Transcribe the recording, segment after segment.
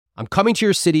I'm coming to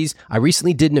your cities. I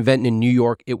recently did an event in New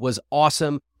York. It was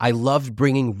awesome. I loved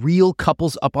bringing real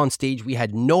couples up on stage. We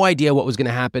had no idea what was going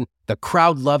to happen. The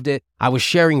crowd loved it. I was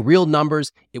sharing real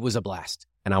numbers. It was a blast,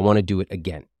 and I want to do it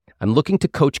again. I'm looking to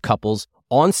coach couples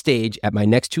on stage at my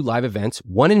next 2 live events,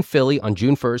 one in Philly on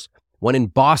June 1st, one in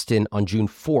Boston on June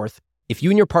 4th. If you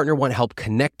and your partner want help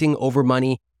connecting over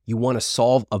money, you want to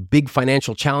solve a big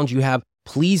financial challenge you have,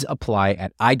 please apply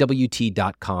at iwt.com/live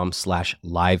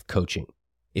coaching.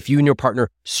 If you and your partner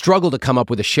struggle to come up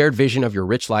with a shared vision of your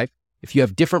rich life, if you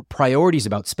have different priorities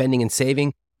about spending and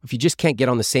saving, if you just can't get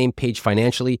on the same page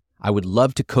financially, I would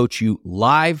love to coach you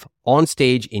live on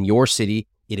stage in your city.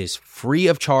 It is free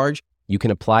of charge. You can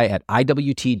apply at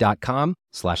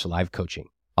iwt.com/live coaching.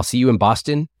 I'll see you in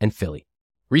Boston and Philly.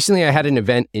 Recently, I had an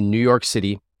event in New York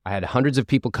City. I had hundreds of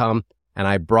people come, and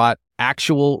I brought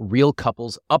actual real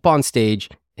couples up on stage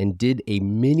and did a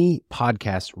mini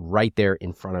podcast right there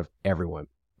in front of everyone.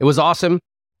 It was awesome,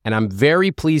 and I'm very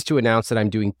pleased to announce that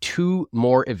I'm doing 2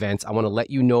 more events. I want to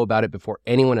let you know about it before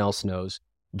anyone else knows.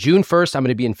 June 1st, I'm going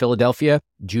to be in Philadelphia.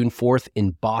 June 4th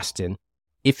in Boston.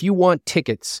 If you want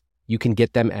tickets, you can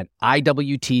get them at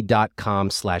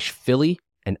iwt.com/Philly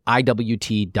and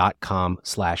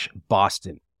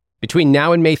iwt.com/Boston. Between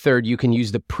now and May 3rd, you can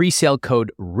use the pre-sale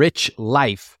code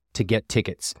RICHLIFE to get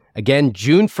tickets. Again,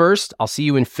 June 1st, I'll see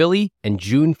you in Philly, and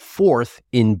June 4th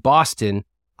in Boston.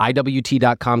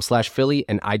 iwt.com/Philly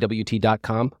and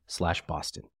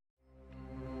iwt.com/Boston.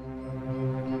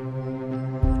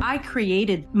 I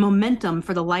created momentum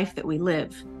for the life that we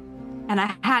live. And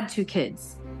I had 2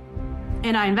 kids.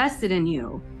 And I invested in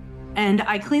you. And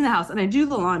I clean the house and I do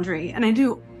the laundry and I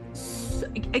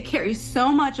carry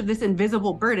so much of this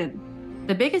invisible burden.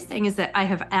 The biggest thing is that I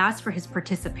have asked for his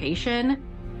participation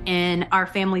in our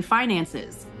family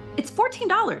finances. It's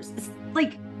 $14. It's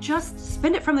like, just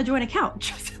spend it from the joint account.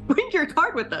 Just bring your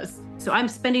card with us. So I'm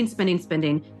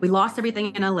spending. We lost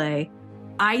everything in LA.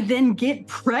 I then get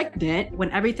pregnant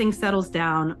when everything settles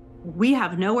down. We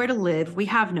have nowhere to live. We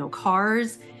have no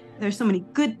cars. There's so many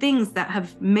good things that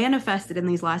have manifested in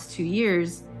these last 2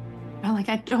 years. I'm like,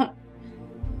 I don't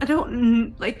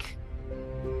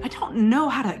know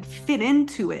how to fit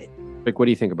into it. Rick, what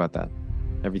do you think about that?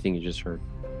 Everything you just heard.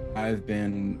 I've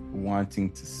been wanting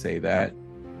to say that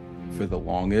for the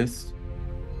longest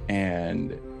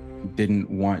and didn't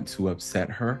want to upset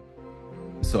her.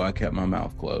 So I kept my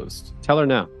mouth closed. Tell her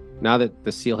now that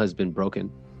the seal has been broken.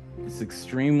 It's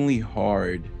extremely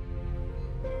hard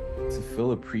to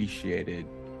feel appreciated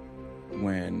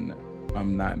when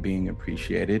I'm not being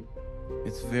appreciated.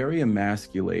 It's very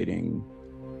emasculating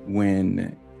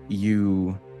when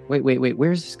you... Wait.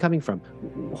 Where is this coming from?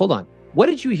 Hold on. What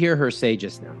did you hear her say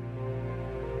just now?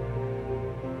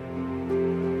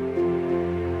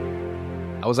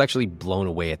 I was actually blown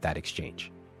away at that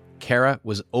exchange. Kara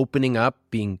was opening up,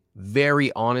 being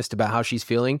very honest about how she's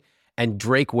feeling, and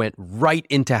Drake went right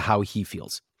into how he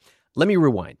feels. Let me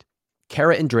rewind.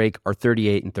 Kara and Drake are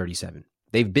 38 and 37.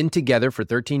 They've been together for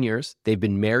 13 years. They've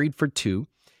been married for 2.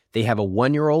 They have a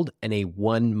 1-year-old and a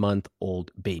 1-month-old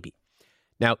baby.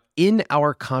 Now, in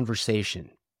our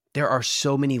conversation, there are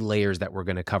so many layers that we're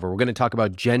going to cover. We're going to talk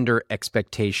about gender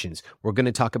expectations. We're going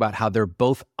to talk about how they're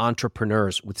both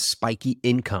entrepreneurs with spiky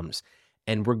incomes.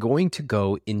 And we're going to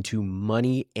go into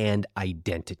money and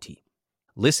identity.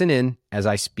 Listen in as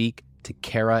I speak to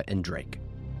Kara and Drake.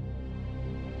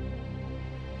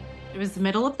 It was the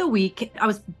middle of the week. I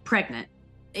was pregnant,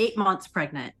 8 months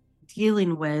pregnant,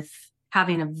 dealing with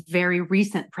having a very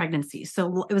recent pregnancy.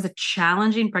 So it was a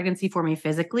challenging pregnancy for me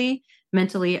physically,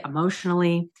 mentally,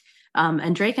 emotionally.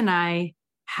 And Drake and I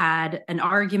had an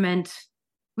argument.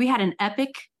 We had an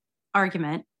epic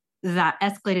argument that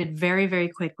escalated very, very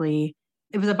quickly.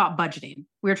 It was about budgeting.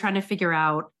 We were trying to figure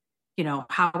out,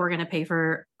 how we're going to pay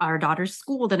for our daughter's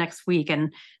school the next week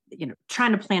and,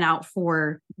 trying to plan out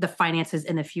for the finances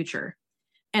in the future.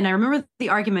 And I remember the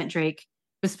argument, Drake,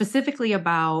 was specifically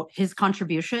about his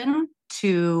contribution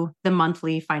to the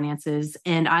monthly finances,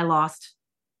 and I lost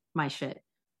my shit.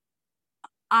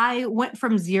 I went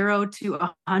from 0 to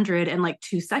 100 in like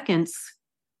 2 seconds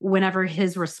whenever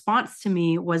his response to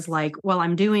me was like, well,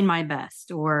 I'm doing my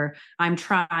best, or I'm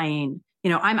trying.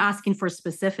 I'm asking for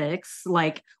specifics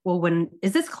like, well, when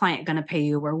is this client going to pay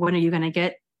you? Or when are you going to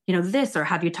get, this, or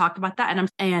have you talked about that?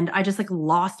 And I just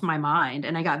lost my mind,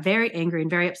 and I got very angry and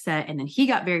very upset. And then he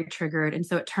got very triggered. And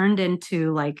so it turned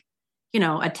into a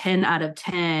 10 out of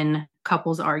 10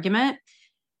 couples argument.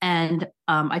 And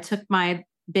I took my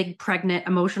big, pregnant,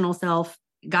 emotional self,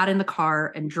 got in the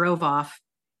car and drove off.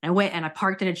 And I went and I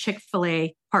parked in a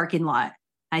Chick-fil-A parking lot.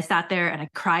 I sat there and I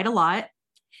cried a lot.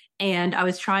 And I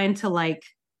was trying to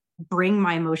bring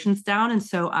my emotions down. And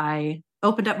so I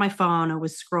opened up my phone, I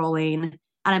was scrolling,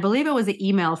 and I believe it was an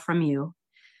email from you,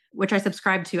 which I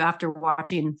subscribed to after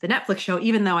watching the Netflix show,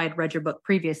 even though I had read your book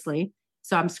previously.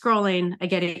 So I'm scrolling, I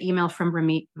get an email from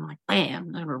Ramit. I'm like, bam,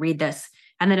 I'm going to read this.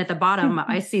 And then at the bottom,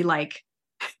 I see like,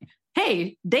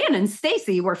 hey, Dan and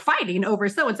Stacy were fighting over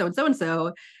so-and-so and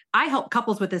so-and-so. I help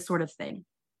couples with this sort of thing.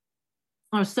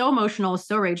 I was so emotional,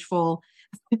 so rageful,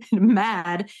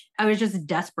 mad. I was just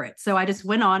desperate. So I just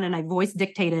went on and I voice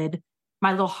dictated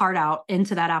my little heart out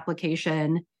into that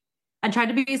application and tried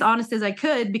to be as honest as I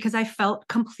could because I felt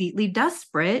completely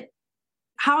desperate.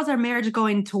 How is our marriage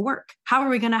going to work? How are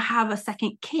we going to have a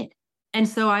second kid? And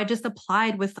so I just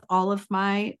applied with all of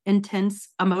my intense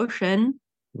emotion,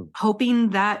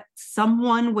 hoping that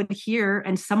someone would hear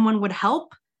and someone would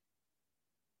help.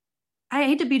 I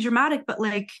hate to be dramatic, but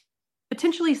like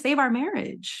potentially save our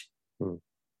marriage.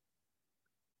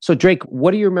 So Drake,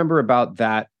 what do you remember about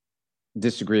that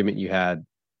disagreement you had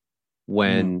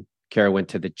when Kara went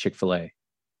to the Chick-fil-A?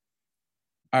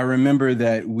 I remember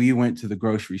that we went to the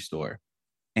grocery store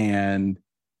and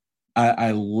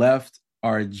I left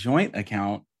our joint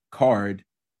account card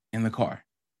in the car.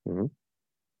 Mm-hmm.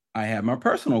 I had my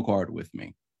personal card with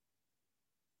me.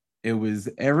 It was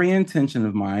every intention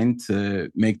of mine to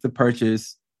make the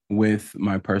purchase with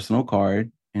my personal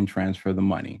card and transfer the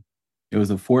money. It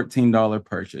was a $14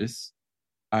 purchase.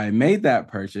 I made that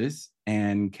purchase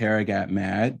and Kara got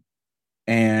mad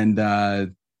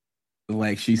and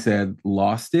like she said,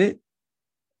 lost it.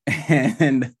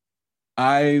 And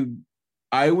I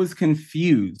was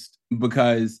confused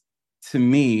because to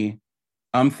me,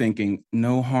 I'm thinking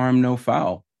no harm, no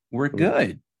foul. We're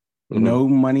good. Mm-hmm. No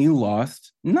money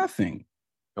lost, nothing.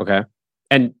 Okay.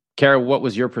 And Kara, what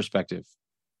was your perspective?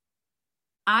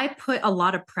 I put a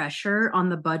lot of pressure on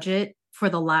the budget for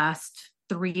the last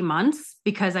 3 months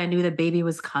because I knew the baby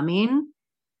was coming.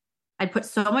 I'd put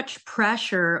so much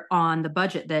pressure on the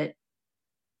budget that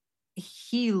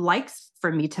he likes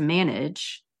for me to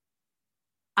manage.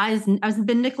 I've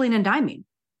been nickeling and diming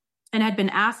and I'd been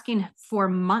asking for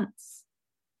months,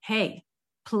 hey,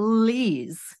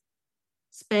 please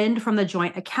spend from the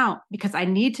joint account because I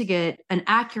need to get an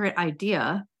accurate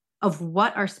idea of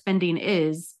what our spending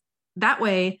is. That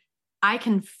way I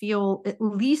can feel at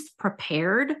least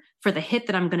prepared for the hit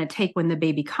that I'm going to take when the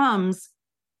baby comes.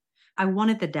 I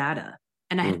wanted the data.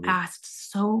 And I had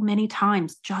asked so many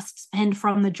times, just spend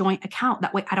from the joint account.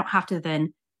 That way I don't have to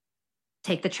then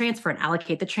take the transfer and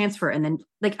allocate the transfer. And then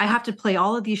like I have to play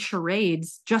all of these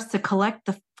charades just to collect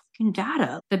the fucking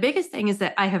data. The biggest thing is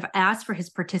that I have asked for his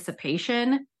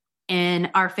participation in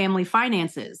our family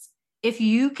finances. If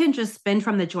you can just spend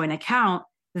from the joint account,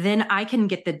 then I can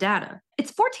get the data.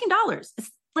 It's $14.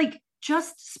 It's like,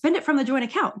 just spend it from the joint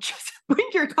account. Just bring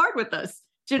your card with us.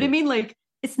 Do you know what I mean? Like,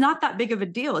 it's not that big of a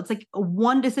deal. It's like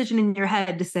one decision in your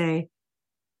head to say,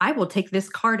 I will take this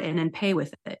card in and pay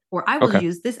with it, or I will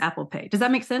use this Apple Pay. Does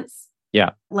that make sense?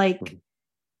 Yeah. Like,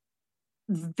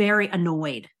 very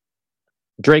annoyed.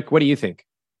 Drake, what do you think?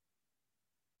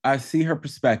 I see her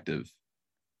perspective.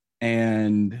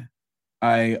 And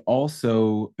I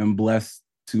also am blessed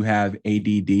to have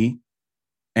ADD.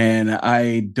 And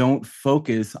I don't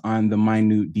focus on the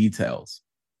minute details.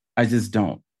 I just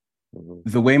don't.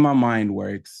 The way my mind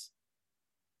works,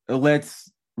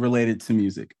 let's relate it to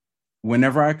music.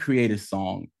 Whenever I create a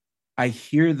song, I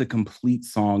hear the complete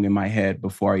song in my head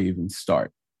before I even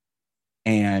start.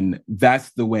 And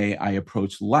that's the way I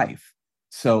approach life.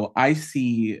 So I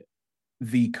see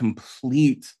the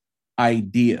complete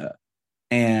idea.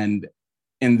 And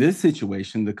in this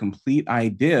situation, the complete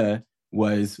idea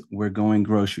was we're going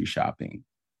grocery shopping,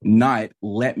 not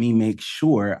let me make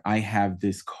sure I have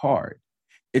this card.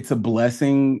 It's a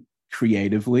blessing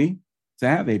creatively to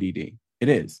have ADD. It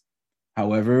is.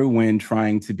 However, when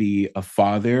trying to be a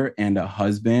father and a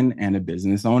husband and a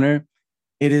business owner,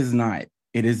 it is not.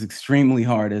 It is extremely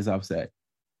hard, as I've said.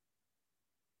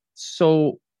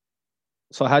 So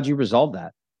how'd you resolve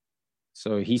that?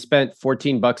 So he spent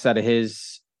 $14 out of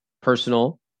his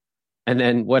personal, and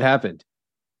then what happened?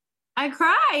 I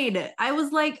cried. I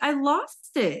was like, I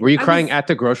lost it. Were you crying at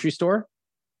the grocery store?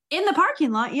 In the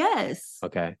parking lot, yes.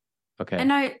 Okay.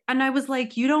 And I was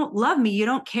like, you don't love me. You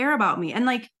don't care about me. And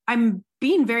like, I'm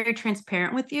being very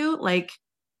transparent with you. Like,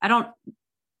 I don't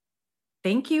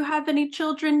think you have any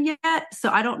children yet. So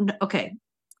I don't know. Okay.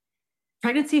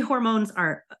 Pregnancy hormones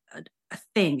are a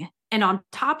thing. And on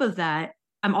top of that,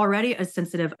 I'm already a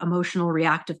sensitive, emotional,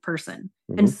 reactive person.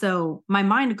 And so my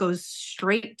mind goes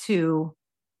straight to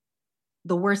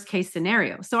the worst case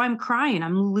scenario. So I'm crying.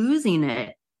 I'm losing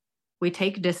it. We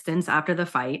take distance after the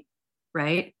fight,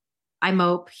 right? I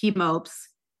mope, he mopes.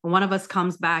 one of us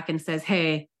comes back and says,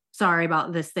 hey, sorry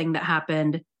about this thing that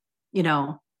happened.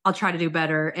 I'll try to do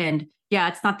better. And yeah,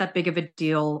 it's not that big of a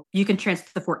deal. You can transfer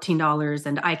the $14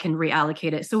 and I can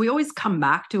reallocate it. So we always come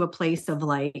back to a place of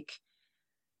like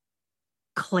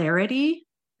clarity.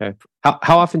 Okay.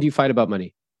 How often do you fight about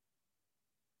money?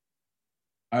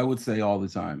 I would say all the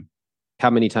time. How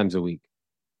many times a week?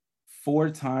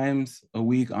 4 times a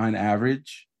week on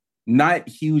average. Not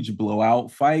huge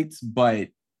blowout fights, but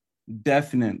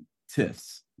definite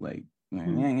tiffs. Like,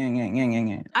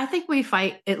 I think we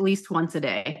fight at least once a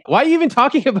day. Why are you even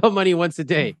talking about money once a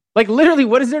day? Like literally,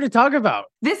 what is there to talk about?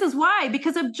 This is why,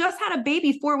 because I've just had a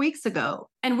baby 4 weeks ago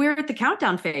and we're at the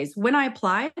countdown phase. When I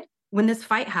applied, when this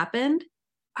fight happened,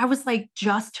 I was like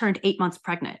just turned 8 months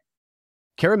pregnant.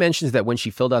 Kara mentions that when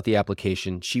she filled out the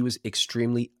application, she was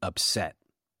extremely upset.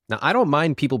 Now, I don't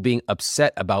mind people being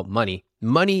upset about money.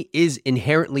 Money is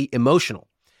inherently emotional.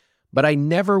 But I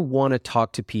never want to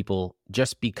talk to people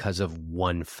just because of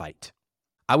one fight.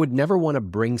 I would never want to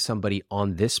bring somebody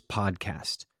on this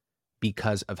podcast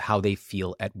because of how they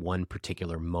feel at one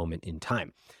particular moment in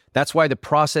time. That's why the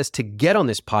process to get on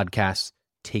this podcast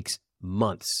takes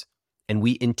months. And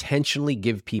we intentionally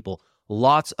give people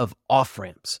lots of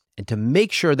off-ramps and to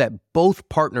make sure that both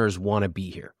partners want to be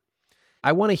here.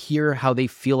 I want to hear how they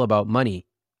feel about money,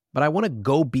 but I want to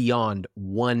go beyond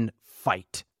one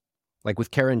fight. Like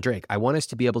with Kara and Drake, I want us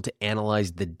to be able to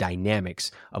analyze the dynamics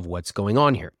of what's going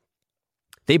on here.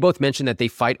 They both mentioned that they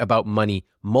fight about money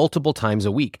multiple times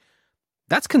a week.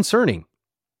 That's concerning.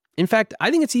 In fact, I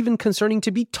think it's even concerning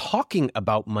to be talking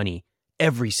about money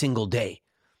every single day.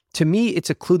 To me,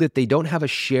 it's a clue that they don't have a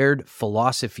shared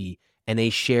philosophy and a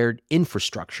shared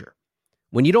infrastructure.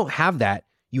 When you don't have that,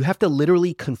 you have to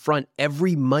literally confront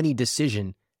every money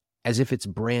decision as if it's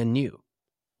brand new.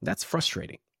 That's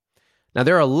frustrating. Now,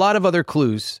 there are a lot of other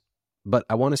clues, but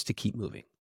I want us to keep moving.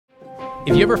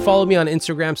 If you ever follow me on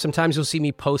Instagram, sometimes you'll see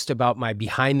me post about my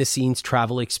behind-the-scenes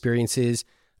travel experiences,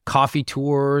 coffee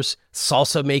tours,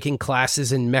 salsa making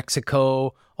classes in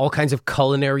Mexico, all kinds of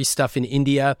culinary stuff in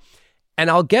India. And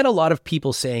I'll get a lot of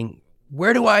people saying,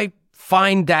 where do I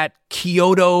find that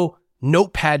Kyoto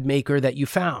notepad maker that you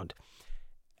found?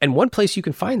 And one place you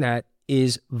can find that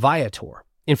is Viator.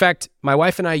 In fact, my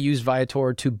wife and I used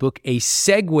Viator to book a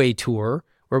Segway tour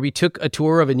where we took a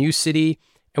tour of a new city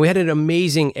and we had an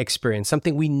amazing experience,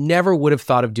 something we never would have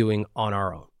thought of doing on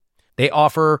our own. They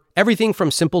offer everything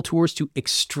from simple tours to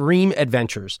extreme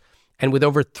adventures. And with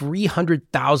over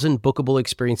 300,000 bookable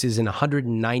experiences in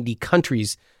 190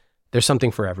 countries, there's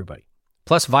something for everybody.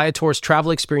 Plus, Viator's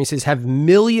travel experiences have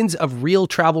millions of real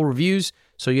travel reviews,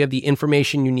 so you have the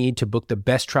information you need to book the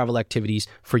best travel activities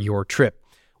for your trip.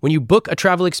 When you book a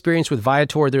travel experience with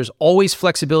Viator, there's always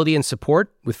flexibility and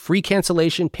support with free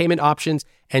cancellation, payment options,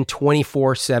 and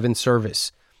 24/7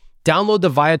 service. Download the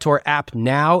Viator app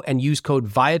now and use code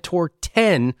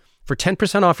Viator10 for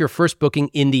 10% off your first booking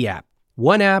in the app.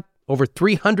 One app, over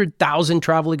 300,000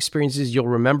 travel experiences you'll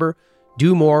remember.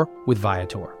 Do more with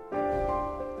Viator.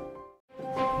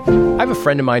 I have a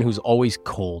friend of mine who's always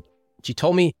cold. She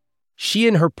told me she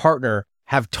and her partner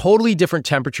have totally different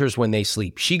temperatures when they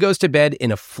sleep. She goes to bed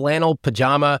in a flannel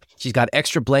pajama. She's got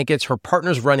extra blankets. Her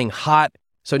partner's running hot.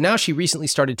 So now she recently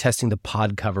started testing the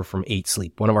pod cover from 8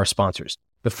 Sleep, one of our sponsors.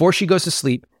 Before she goes to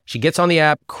sleep, she gets on the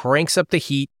app, cranks up the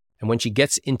heat, and when she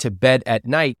gets into bed at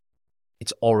night,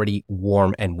 it's already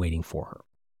warm and waiting for her.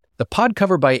 The pod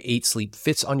cover by 8 Sleep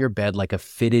fits on your bed like a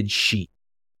fitted sheet,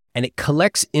 and it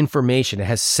collects information. It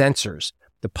has sensors.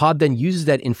 The pod then uses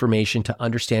that information to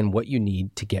understand what you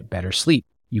need to get better sleep.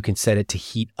 You can set it to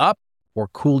heat up or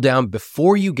cool down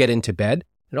before you get into bed.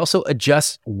 It also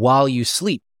adjusts while you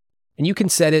sleep. And you can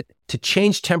set it to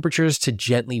change temperatures to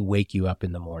gently wake you up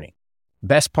in the morning.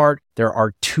 Best part, there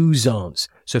are 2 zones.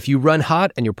 So if you run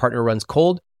hot and your partner runs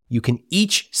cold, you can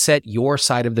each set your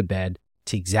side of the bed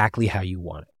to exactly how you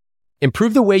want it.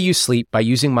 Improve the way you sleep by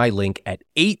using my link at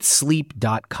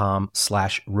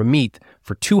 8sleep.com/Ramit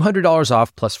for $200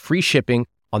 off plus free shipping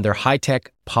on their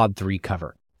high-tech Pod 3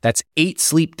 cover. That's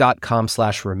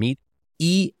 8sleep.com/Ramit,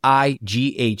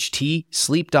 EIGHT,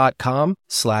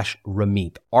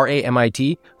 sleep.com/Ramit,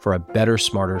 RAMIT, for a better,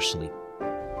 smarter sleep.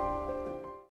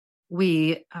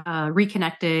 We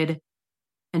reconnected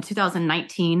in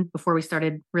 2019 before we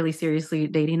started really seriously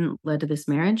dating, led to this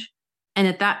marriage. And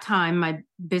at that time, my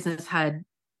business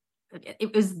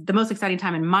it was the most exciting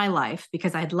time in my life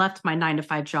because I had left my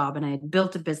 9-to-5 job and I had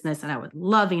built a business and I was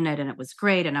loving it and it was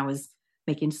great. And I was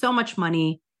making so much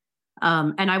money.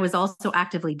 And I was also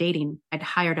actively dating. I'd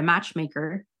hired a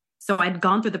matchmaker. So I'd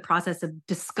gone through the process of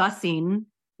discussing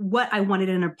what I wanted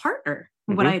in a partner,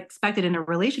 what I expected in a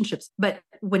relationship. But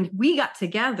when we got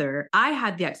together, I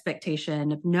had the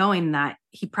expectation of knowing that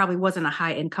he probably wasn't a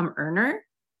high income earner.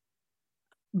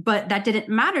 But that didn't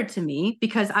matter to me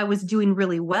because I was doing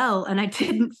really well. And I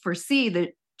didn't foresee the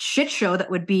shit show that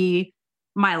would be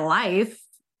my life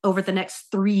over the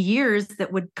next 3 years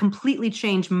that would completely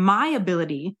change my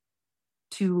ability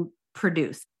to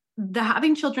produce. The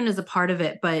having children is a part of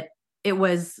it, but it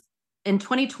was in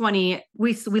 2020,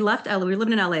 we left LA, we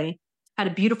lived in LA, had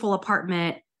a beautiful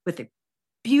apartment with a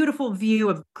beautiful view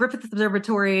of Griffith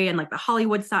Observatory and like the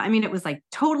Hollywood sign. I mean, it was like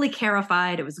totally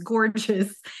carified. It was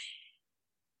gorgeous.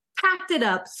 Packed it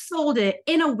up, sold it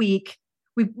in a week.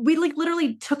 We like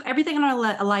literally took everything in our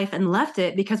life and left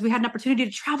it because we had an opportunity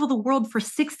to travel the world for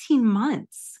 16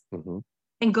 months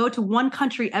and go to one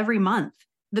country every month.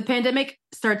 The pandemic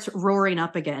starts roaring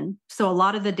up again. So a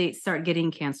lot of the dates start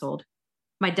getting canceled.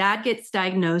 My dad gets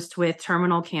diagnosed with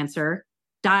terminal cancer,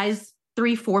 dies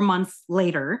 3-4 months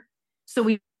later. So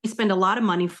we spend a lot of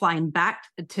money flying back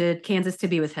to Kansas to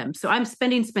be with him. So I'm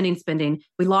spending.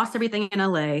 We lost everything in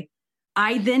LA.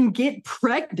 I then get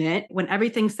pregnant when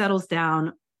everything settles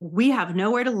down. We have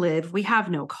nowhere to live. We have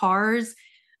no cars.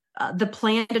 The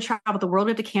plan to travel the world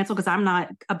we have to cancel because I'm not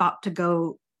about to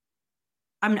go.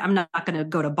 I'm not going to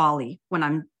go to Bali when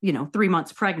I'm, 3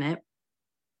 months pregnant.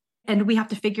 And we have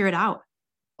to figure it out.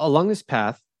 Along this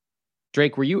path,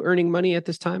 Drake, were you earning money at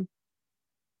this time?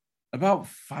 About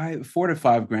 $4,000 to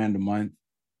 $5,000 a month.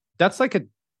 That's like a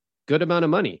good amount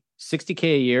of money.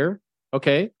 $60K a year.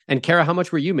 Okay. And Kara, how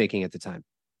much were you making at the time?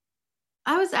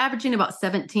 I was averaging about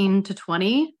 17 to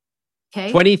 20.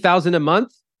 Okay. 20,000 a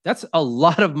month. That's a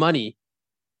lot of money.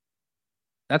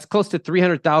 That's close to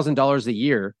 $300,000 a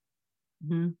year.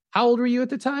 Mm-hmm. How old were you at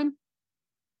the time?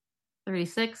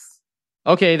 36.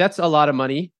 Okay. That's a lot of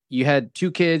money. You had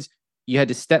 2 kids. You had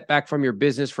to step back from your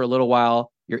business for a little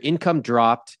while. Your income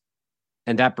dropped.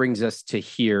 And that brings us to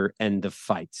here and the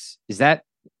fights. Is that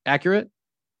accurate?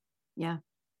 Yeah.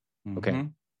 Okay. Mm-hmm.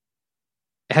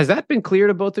 Has that been clear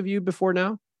to both of you before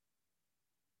now?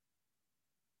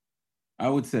 I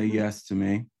would say yes to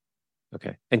me.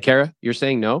 Okay. And Kara, you're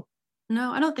saying no?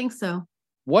 No, I don't think so.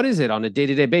 What is it on a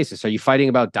day-to-day basis? Are you fighting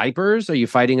about diapers? Are you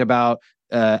fighting about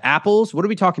apples? What are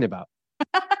we talking about?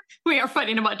 We are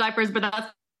fighting about diapers, but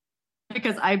that's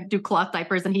because I do cloth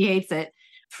diapers and he hates it.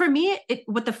 For me,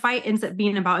 what the fight ends up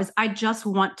being about is I just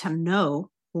want to know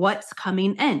what's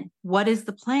coming in. What is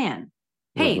the plan?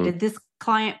 Hey, did this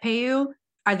client pay you?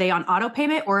 Are they on auto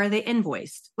payment or are they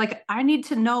invoiced? Like, I need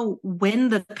to know when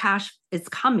the cash is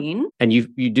coming. And you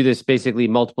do this basically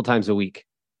multiple times a week.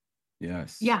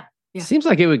 Yes. Yeah. Seems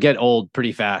like it would get old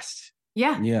pretty fast.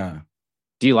 Yeah. Yeah.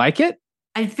 Do you like it?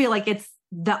 I feel like it's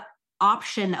the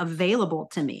option available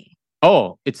to me.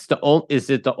 Oh, is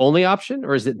it the only option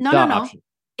or is it No. option?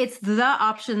 It's the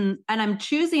option. And I'm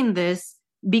choosing this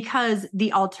because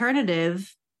the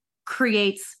alternative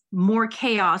creates more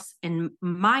chaos in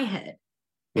my head.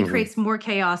 It creates more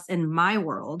chaos in my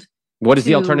world. What is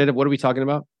the alternative? What are we talking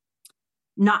about?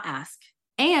 Not ask.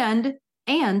 And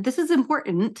this is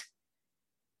important.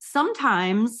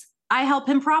 Sometimes I help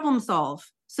him problem solve.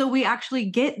 So we actually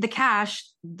get the cash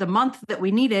the month that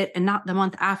we need it and not the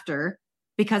month after,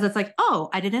 because it's like, oh,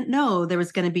 I didn't know there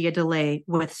was going to be a delay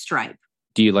with Stripe.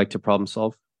 Do you like to problem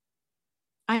solve?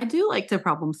 I do like to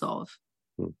problem solve.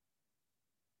 You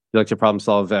like to problem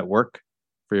solve at work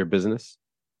for your business?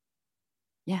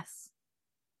 Yes.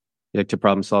 You like to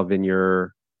problem solve in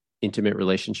your intimate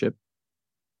relationship?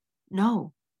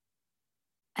 No.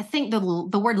 I think the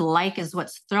word like is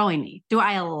what's throwing me. Do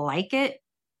I like it?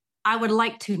 I would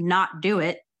like to not do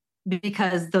it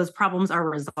because those problems are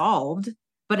resolved.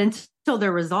 But until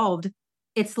they're resolved,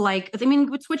 it's like,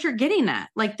 it's what you're getting at.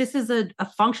 Like, this is a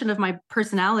function of my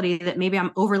personality that maybe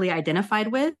I'm overly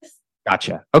identified with.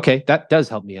 Gotcha. Okay. That does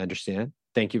help me understand.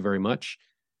 Thank you very much.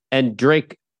 And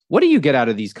Drake, what do you get out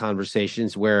of these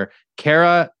conversations where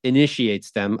Kara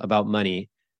initiates them about money?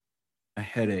 A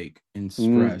headache and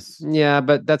stress. Yeah,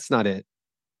 but that's not it.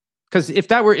 Because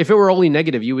if it were only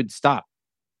negative, you would stop.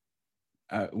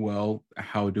 Well,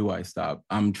 how do I stop?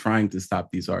 I'm trying to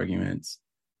stop these arguments.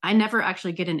 I never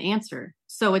actually get an answer.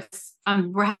 So it's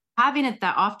we're having it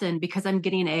that often because I'm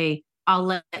getting I'll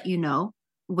let you know.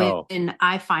 When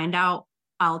I find out,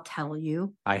 I'll tell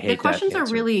you. I hate the questions that are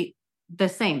answer. Really the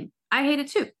same. I hate it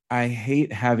too. I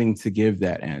hate having to give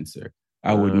that answer.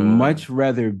 I would much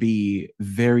rather be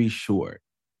very sure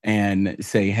and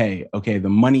say, hey, okay, the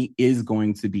money is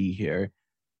going to be here.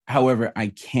 However, I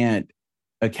can't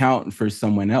account for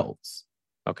someone else.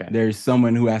 Okay. There's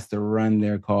someone who has to run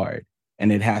their card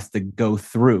and it has to go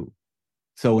through.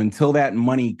 So until that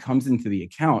money comes into the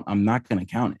account, I'm not going to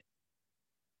count it.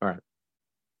 All right.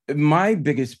 My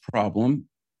biggest problem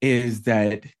is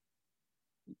that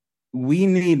we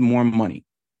need more money.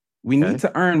 We need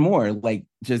to earn more, like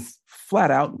just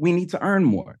flat out, we need to earn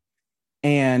more.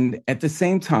 And at the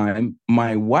same time,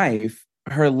 my wife,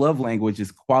 her love language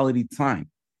is quality time.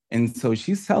 And so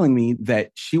she's telling me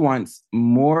that she wants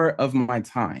more of my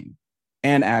time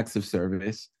and acts of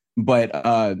service, but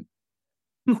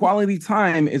quality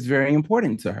time is very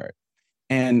important to her.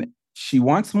 And she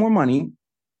wants more money.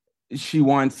 She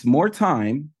wants more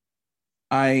time.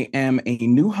 I am a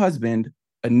new husband,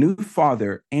 a new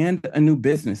father, and a new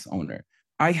business owner.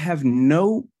 I have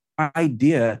no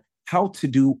idea how to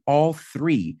do all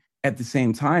three at the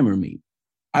same time, or me.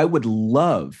 I would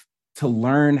love to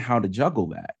learn how to juggle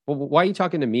that. Well, why are you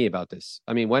talking to me about this?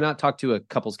 I mean, why not talk to a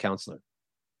couples counselor?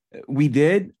 We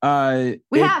did.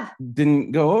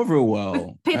 Didn't go over well.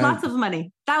 We've paid lots of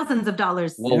money, thousands of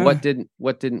dollars. Well, yeah.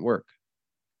 What didn't work?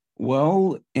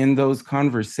 Well, in those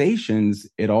conversations,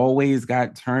 it always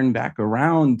got turned back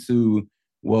around to,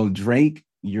 well, Drake,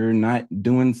 you're not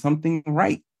doing something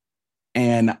right.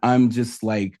 And I'm just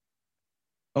like,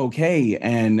 okay.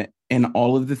 And in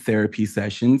all of the therapy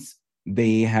sessions,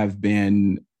 they have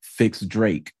been fix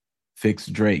Drake, fix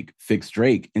Drake, fix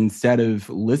Drake, instead of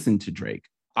listen to Drake.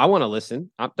 I want to listen.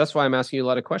 That's why I'm asking you a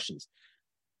lot of questions.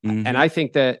 Mm-hmm. And I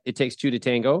think that it takes two to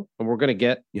tango, and we're going to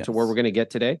get to where we're going to get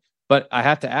today. But I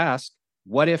have to ask,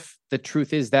 what if the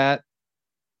truth is that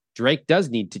Drake does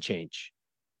need to change?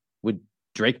 Would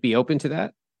Drake be open to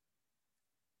that?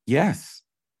 Yes.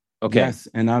 Okay. Yes.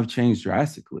 And I've changed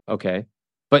drastically. Okay.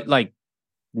 But like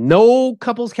no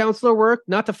couples counselor work,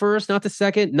 not the first, not the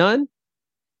second, none?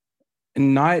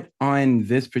 Not on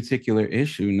this particular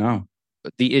issue, no.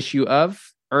 But the issue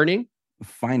of earning?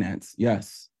 Finance,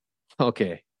 yes.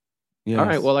 Okay. Yes. All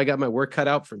right. Well, I got my work cut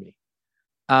out for me.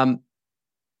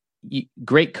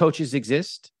 Great coaches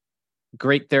exist.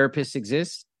 Great therapists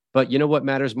exist. But you know what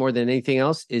matters more than anything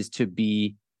else is to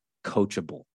be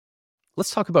coachable.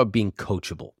 Let's talk about being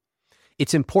coachable.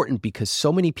 It's important because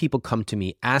so many people come to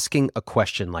me asking a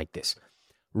question like this.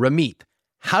 Ramit,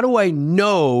 how do I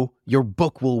know your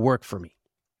book will work for me?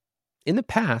 In the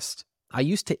past, I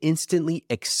used to instantly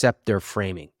accept their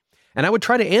framing. And I would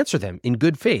try to answer them in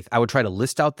good faith. I would try to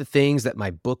list out the things that my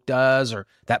book does or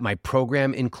that my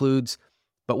program includes.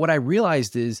 But what I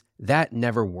realized is that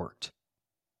never worked.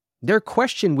 Their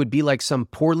question would be like some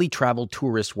poorly traveled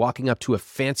tourist walking up to a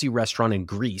fancy restaurant in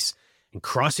Greece and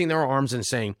crossing their arms and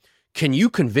saying, "Can you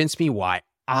convince me why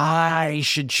I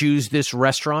should choose this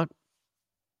restaurant?"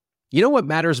 You know what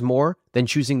matters more than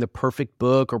choosing the perfect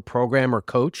book or program or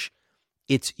coach?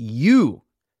 It's you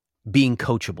being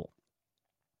coachable.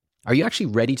 Are you actually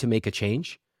ready to make a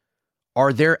change?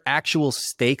 Are there actual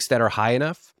stakes that are high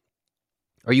enough?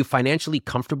 Are you financially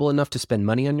comfortable enough to spend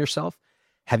money on yourself?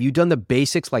 Have you done the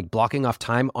basics like blocking off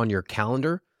time on your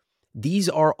calendar? These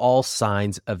are all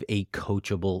signs of a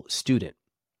coachable student.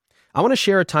 I want to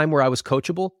share a time where I was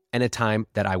coachable and a time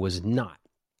that I was not.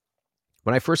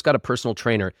 When I first got a personal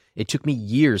trainer, it took me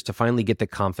years to finally get the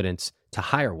confidence to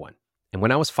hire one. And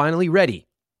when I was finally ready,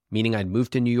 meaning I'd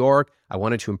moved to New York, I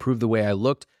wanted to improve the way I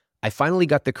looked, I finally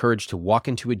got the courage to walk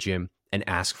into a gym and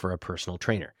ask for a personal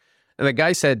trainer. And the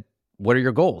guy said, "What are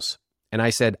your goals?" And I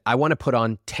said, "I want to put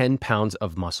on 10 pounds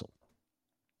of muscle."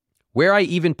 Where I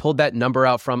even pulled that number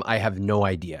out from, I have no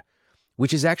idea,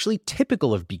 which is actually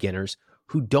typical of beginners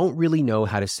who don't really know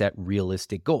how to set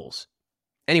realistic goals.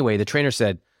 Anyway, the trainer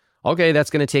said, "Okay, that's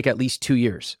going to take at least 2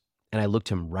 years." And I looked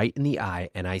him right in the eye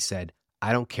and I said,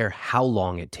 "I don't care how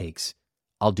long it takes.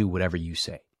 I'll do whatever you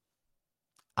say."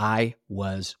 I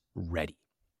was ready.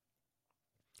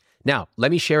 Now, let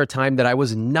me share a time that I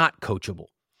was not coachable.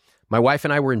 My wife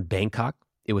and I were in Bangkok.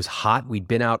 It was hot. We'd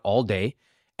been out all day.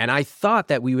 And I thought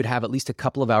that we would have at least a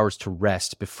couple of hours to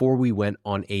rest before we went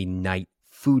on a night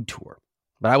food tour.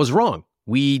 But I was wrong.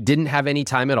 We didn't have any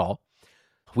time at all.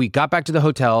 We got back to the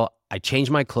hotel. I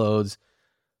changed my clothes,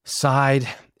 sighed,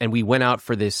 and we went out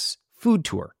for this food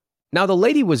tour. Now, the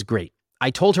lady was great.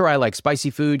 I told her I like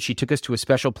spicy food. She took us to a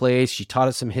special place. She taught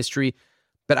us some history.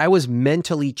 But I was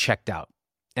mentally checked out.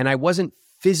 And I wasn't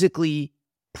physically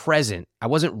present. I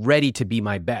wasn't ready to be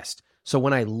my best. So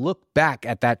when I look back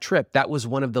at that trip, that was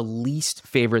one of the least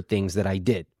favorite things that I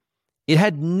did. It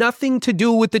had nothing to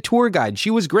do with the tour guide. She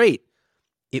was great.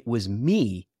 It was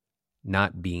me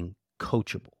not being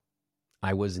coachable.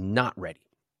 I was not ready.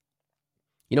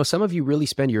 You know, some of you really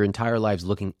spend your entire lives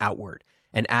looking outward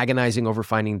and agonizing over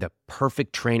finding the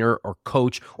perfect trainer or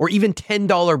coach or even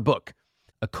 $10 book.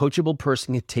 A coachable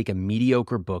person can take a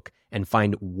mediocre book and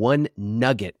find one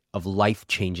nugget of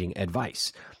life-changing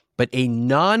advice. But a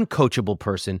non-coachable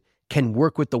person can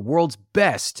work with the world's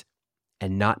best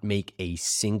and not make a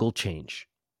single change.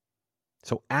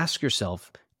 So ask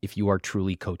yourself if you are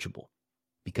truly coachable,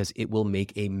 because it will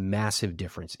make a massive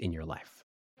difference in your life.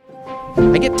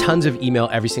 I get tons of email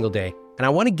every single day, and I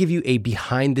want to give you a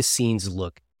behind the scenes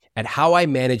look at how I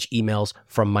manage emails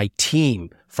from my team,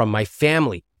 from my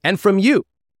family, and from you.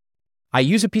 I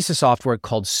use a piece of software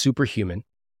called Superhuman,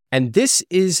 and this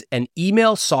is an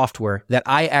email software that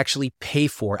I actually pay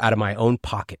for out of my own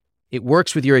pocket. It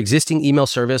works with your existing email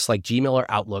service like Gmail or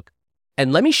Outlook.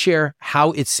 And let me share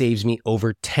how it saves me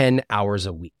over 10 hours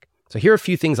a week. So here are a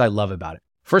few things I love about it.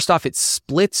 First off, it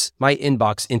splits my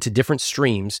inbox into different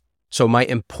streams, so my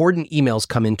important emails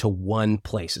come into one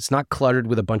place. It's not cluttered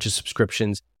with a bunch of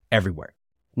subscriptions everywhere.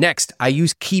 Next, I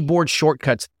use keyboard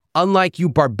shortcuts, unlike you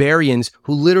barbarians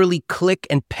who literally click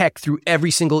and peck through every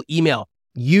single email.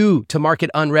 U to mark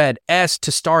it unread, S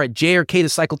to star it, J or K to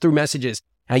cycle through messages.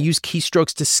 I use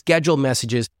keystrokes to schedule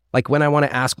messages, like when I want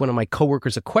to ask one of my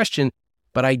coworkers a question,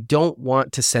 but I don't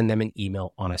want to send them an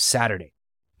email on a Saturday.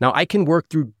 Now, I can work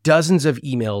through dozens of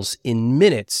emails in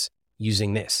minutes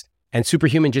using this. And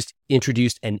Superhuman just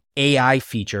introduced an AI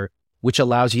feature, which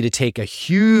allows you to take a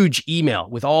huge email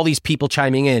with all these people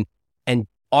chiming in and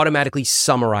automatically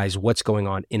summarize what's going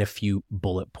on in a few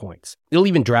bullet points. It'll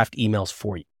even draft emails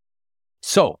for you.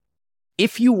 So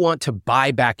if you want to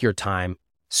buy back your time,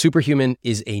 Superhuman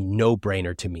is a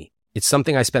no-brainer to me. It's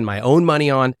something I spend my own money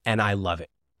on, and I love it.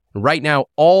 Right now,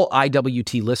 all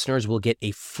IWT listeners will get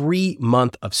a free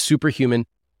month of Superhuman.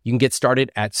 You can get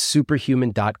started at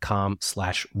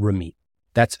superhuman.com/Ramit.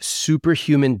 That's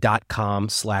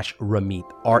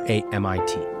superhuman.com/Ramit,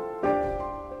 R-A-M-I-T.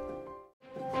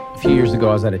 A few years ago,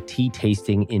 I was at a tea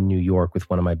tasting in New York with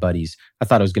one of my buddies. I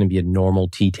thought it was going to be a normal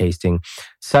tea tasting.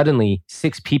 Suddenly,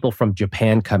 6 people from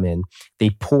Japan come in.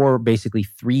 They pour basically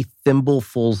 3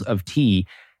 thimblefuls of tea,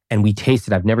 and we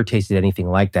tasted. I've never tasted anything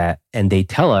like that. And they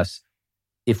tell us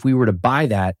if we were to buy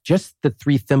that, just the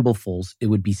 3 thimblefuls, it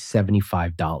would be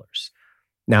 $75.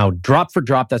 Now, drop for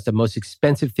drop, that's the most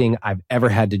expensive thing I've ever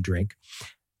had to drink.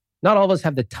 Not all of us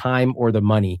have the time or the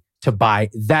money to buy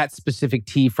that specific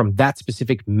tea from that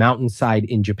specific mountainside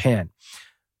in Japan.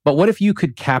 But what if you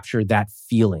could capture that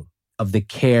feeling of the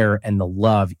care and the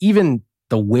love, even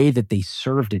the way that they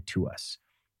served it to us?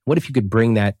 What if you could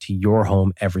bring that to your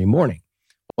home every morning?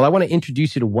 Well, I want to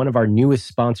introduce you to one of our newest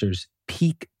sponsors,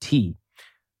 Pique Tea.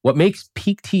 What makes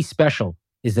Pique Tea special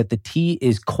is that the tea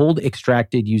is cold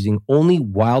extracted using only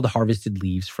wild harvested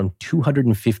leaves from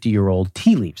 250-year-old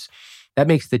tea leaves. That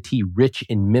makes the tea rich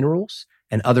in minerals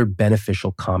and other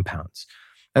beneficial compounds.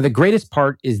 Now, the greatest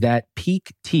part is that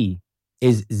Pique Tea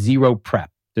is zero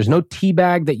prep. There's no tea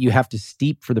bag that you have to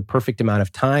steep for the perfect amount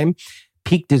of time.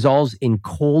 Pique dissolves in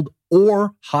cold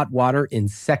or hot water in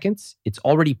seconds. It's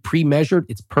already pre-measured,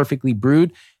 it's perfectly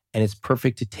brewed, and it's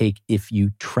perfect to take if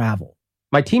you travel.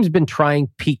 My team's been trying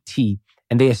Pique Tea,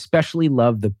 and they especially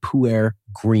love the Pu'er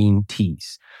green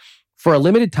teas. For a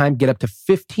limited time, get up to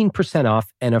 15%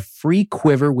 off and a free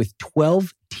quiver with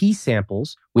 12 tea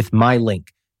samples with my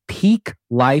link,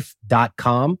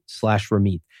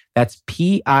 piquelife.com/Ramit. That's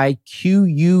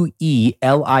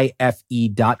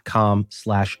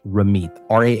piquelife.com/Ramit,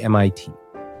 R-A-M-I-T.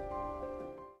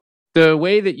 The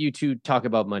way that you two talk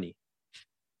about money,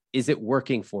 is it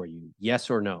working for you?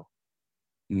 Yes or no?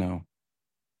 No.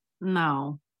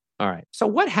 No. All right. So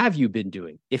what have you been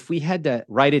doing? If we had to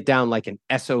write it down like an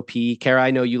SOP, Kara, I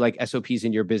know you like SOPs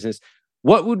in your business.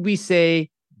 What would we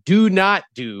say do not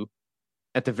do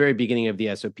at the very beginning of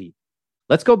the SOP?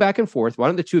 Let's go back and forth. Why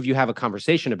don't the two of you have a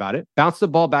conversation about it? Bounce the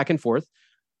ball back and forth.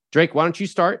 Drake, why don't you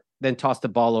start? Then toss the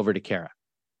ball over to Kara.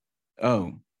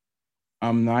 Oh,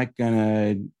 I'm not going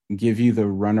to give you the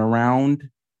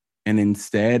runaround. And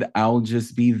instead, I'll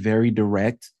just be very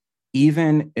direct,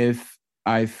 even if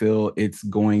I feel it's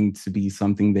going to be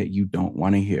something that you don't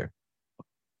want to hear.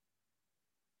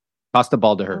 Toss the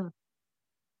ball to her.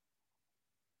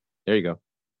 There you go.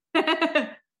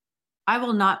 I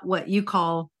will not do what you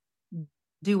call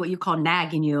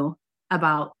nagging you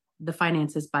about the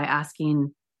finances by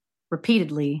asking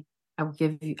repeatedly. I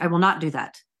will not do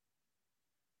that.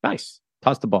 Nice.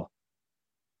 Toss the ball.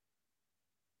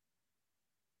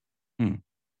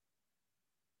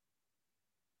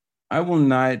 I will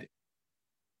not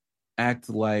act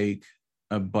like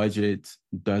a budget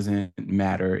doesn't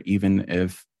matter, even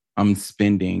if I'm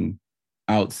spending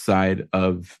outside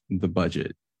of the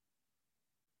budget.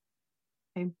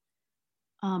 Okay.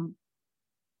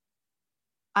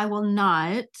 I will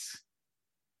not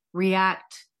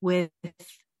react with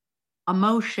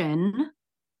emotion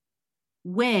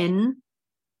when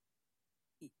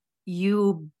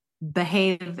you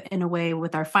behave in a way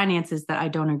with our finances that I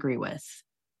don't agree with.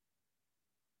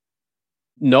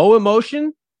 No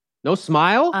emotion? No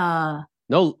smile?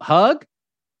 No hug?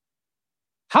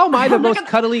 How am I the most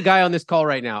cuddly guy on this call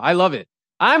right now? I love it.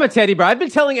 I'm a teddy bear. I've been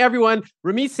telling everyone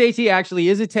Ramit Sethi actually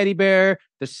is a teddy bear.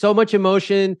 There's so much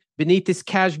emotion beneath this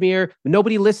cashmere.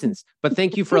 Nobody listens. But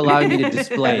thank you for allowing me to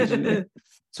display it.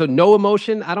 So no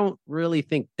emotion? I don't really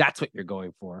think that's what you're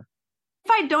going for.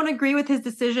 If I don't agree with his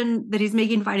decision that he's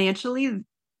making financially,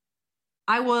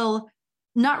 I will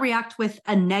not react with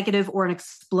a negative or an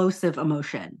explosive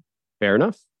emotion. Fair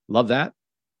enough. Love that.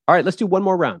 All right, let's do one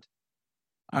more round.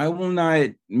 I will not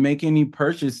make any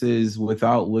purchases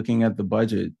without looking at the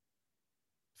budget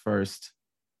first.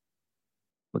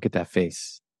 Look at that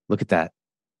face. Look at that.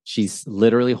 She's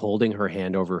literally holding her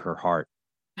hand over her heart.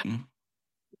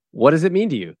 What does it mean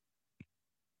to you?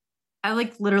 I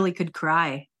literally could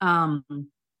cry.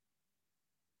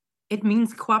 It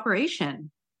means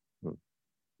cooperation. It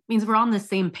means we're on the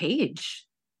same page,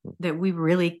 that we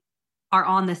really are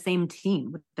on the same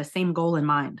team with the same goal in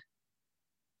mind.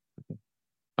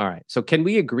 All right. So can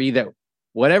we agree that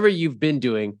whatever you've been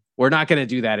doing, we're not going to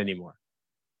do that anymore?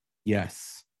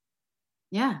 Yes.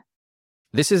 Yeah.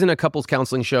 This isn't a couples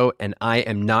counseling show, and I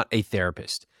am not a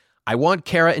therapist. I want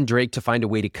Kara and Drake to find a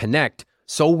way to connect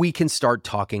so we can start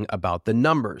talking about the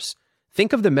numbers.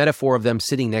 Think of the metaphor of them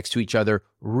sitting next to each other,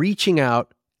 reaching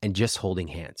out and just holding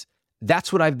hands.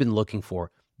 That's what I've been looking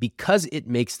for, because it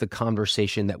makes the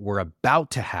conversation that we're about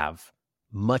to have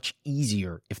much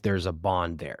easier if there's a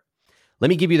bond there. Let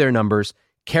me give you their numbers.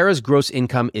 Kara's gross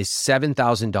income is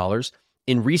 $7,000.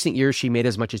 In recent years, she made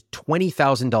as much as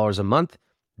 $20,000 a month.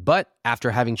 But after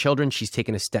having children, she's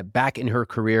taken a step back in her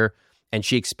career, and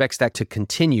she expects that to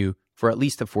continue for at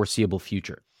least the foreseeable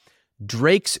future.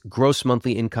 Drake's gross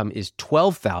monthly income is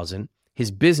 $12,000. His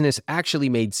business actually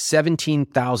made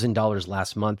 $17,000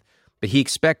 last month, but he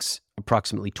expects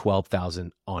approximately $12,000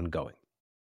 ongoing.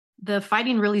 The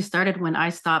fighting really started when I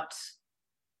stopped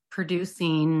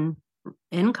producing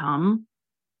income.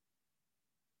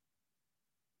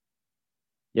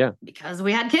 Yeah. Because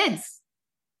we had kids.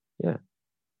 Yeah.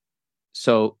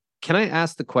 So can I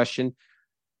ask the question,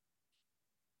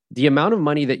 the amount of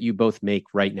money that you both make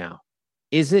right now,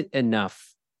 is it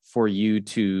enough for you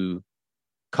to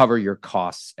cover your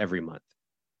costs every month?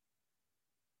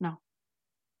 No.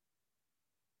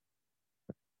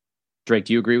 Drake,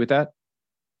 do you agree with that?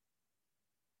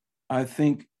 I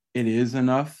think it is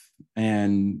enough.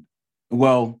 And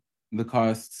well, the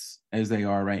costs as they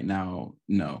are right now,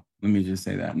 no. Let me just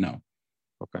say that, no.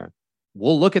 Okay.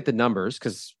 We'll look at the numbers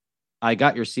because I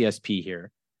got your CSP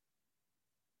here.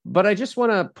 But I just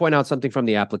want to point out something from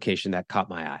the application that caught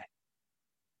my eye.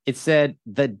 It said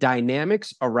the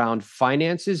dynamics around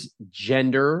finances,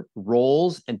 gender,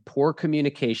 roles, and poor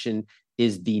communication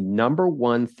is the number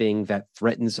one thing that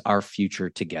threatens our future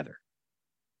together.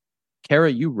 Kara,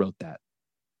 you wrote that.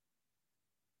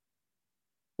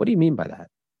 What do you mean by that?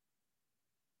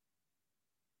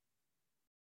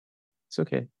 It's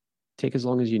okay. Take as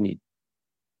long as you need.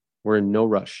 We're in no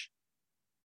rush.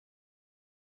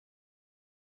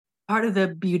 Part of the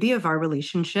beauty of our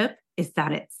relationship is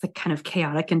that it's kind of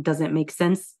chaotic and doesn't make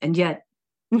sense, and yet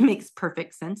makes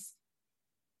perfect sense.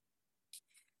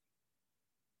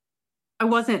 I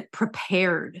wasn't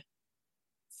prepared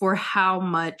for how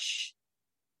much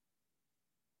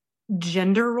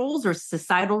gender roles or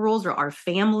societal roles or our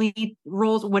family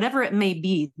roles, whatever it may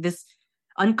be, this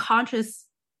unconscious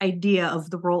idea of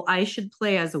the role I should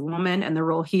play as a woman and the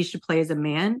role he should play as a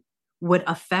man would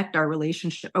affect our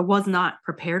relationship. I was not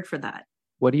prepared for that.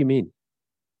 What do you mean?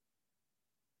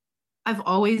 I've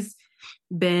always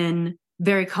been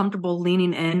very comfortable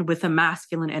leaning in with a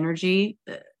masculine energy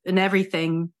in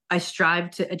everything I strive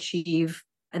to achieve.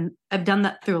 And I've done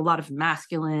that through a lot of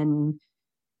masculine,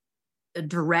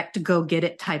 direct, go get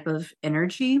it type of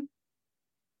energy.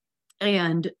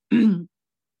 And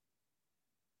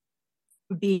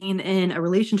being in a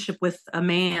relationship with a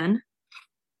man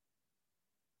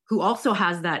who also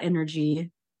has that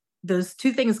energy, those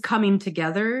two things coming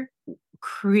together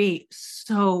create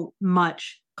so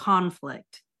much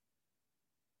conflict.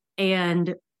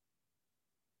 And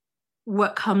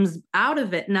what comes out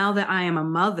of it now that I am a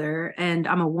mother and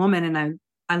I'm a woman, and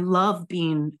I love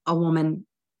being a woman.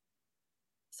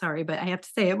 Sorry, but I have to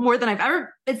say it more than I've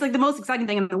ever. It's like the most exciting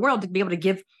thing in the world to be able to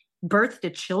give birth to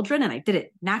children. And I did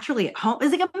it naturally at home.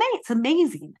 It's like amazing. It's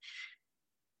amazing.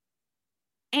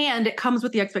 And it comes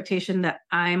with the expectation that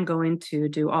I'm going to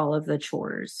do all of the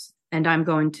chores and I'm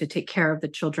going to take care of the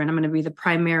children. I'm going to be the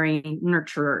primary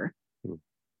nurturer.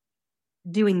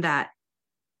 Doing that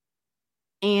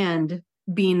and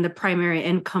being the primary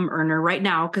income earner right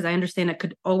now, because I understand it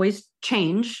could always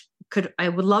change. I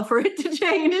would love for it to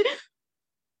change.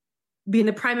 being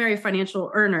the primary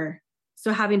financial earner.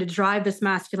 So having to drive this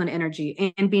masculine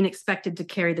energy and being expected to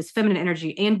carry this feminine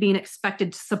energy and being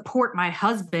expected to support my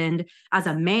husband as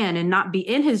a man and not be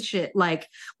in his shit. Like,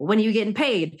 well, when are you getting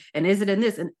paid? And is it in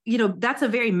this? And, you know, that's a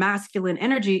very masculine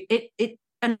energy. It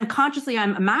unconsciously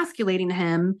I'm emasculating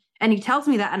him and he tells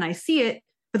me that and I see it,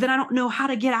 but then I don't know how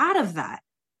to get out of that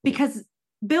because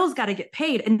bills got to get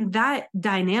paid. And that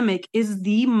dynamic is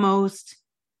the most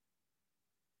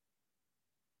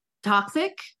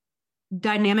toxic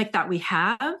dynamic that we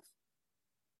have.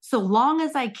 So long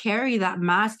as I carry that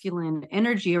masculine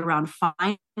energy around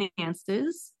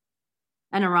finances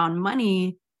and around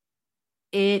money,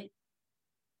 it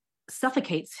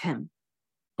suffocates him.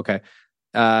 Okay.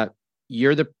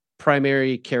 You're the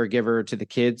primary caregiver to the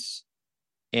kids,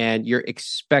 and you're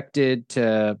expected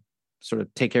to sort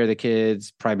of take care of the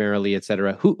kids primarily, et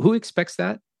cetera. Who expects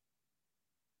that?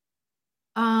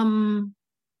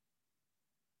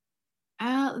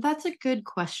 That's a good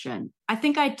question. I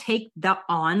think I take that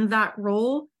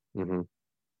role. Mm-hmm.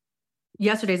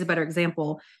 Yesterday's a better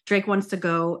example. Drake wants to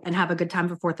go and have a good time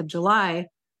for 4th of July,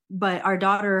 but our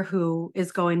daughter, who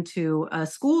is going to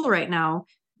school right now,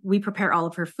 we prepare all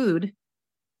of her food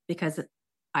because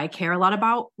I care a lot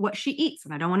about what she eats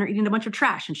and I don't want her eating a bunch of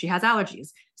trash and she has allergies.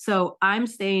 So I'm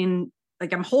staying,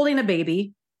 like, I'm holding a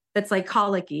baby that's like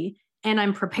colicky and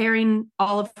I'm preparing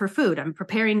all of her food. I'm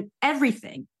preparing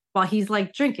everything while he's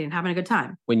like drinking and having a good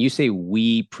time. When you say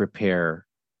we prepare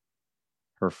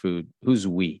her food, who's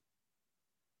we?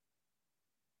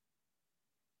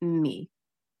 Me.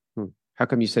 How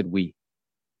come you said we?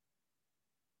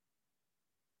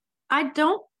 I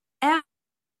don't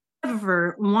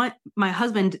ever want my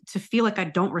husband to feel like I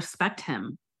don't respect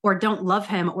him or don't love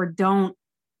him or don't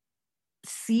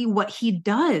see what he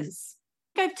does.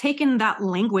 I've taken that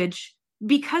language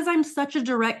because I'm such a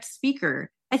direct speaker.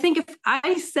 I think if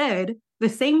I said the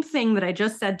same thing that I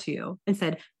just said to you and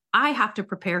said, I have to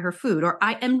prepare her food, or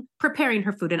I am preparing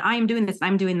her food and I am doing this and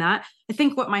I'm doing that, I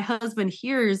think what my husband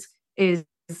hears is,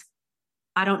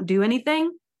 I don't do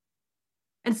anything.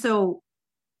 And so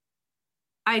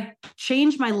I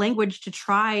change my language to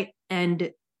try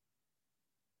and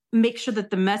make sure that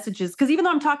the messages, because even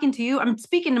though I'm talking to you, I'm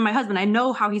speaking to my husband. I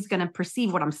know how he's going to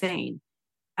perceive what I'm saying.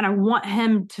 And I want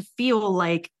him to feel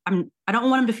like I don't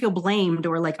want him to feel blamed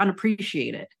or like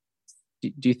unappreciated.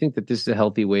 Do you think that this is a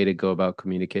healthy way to go about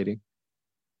communicating?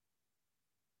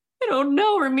 I don't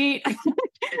know, Ramit.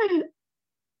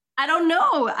 I don't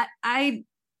know. I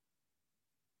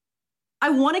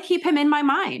want to keep him in my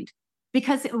mind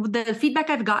because the feedback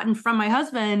I've gotten from my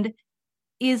husband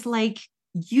is like,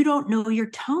 you don't know your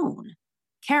tone.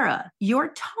 Kara,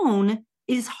 your tone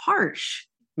is harsh.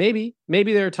 Maybe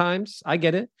there are times, I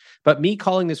get it. But me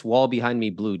calling this wall behind me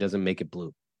blue doesn't make it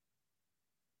blue.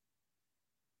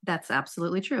 That's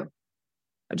absolutely true.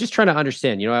 I'm just trying to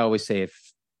understand. You know, I always say if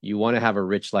you want to have a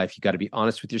rich life, you got to be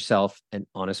honest with yourself and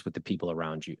honest with the people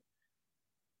around you.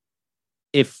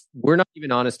 If we're not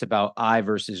even honest about I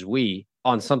versus we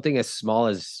on something as small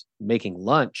as making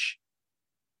lunch,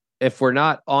 if we're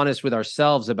not honest with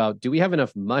ourselves about, do we have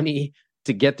enough money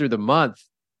to get through the month?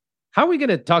 How are we going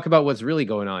to talk about what's really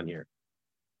going on here?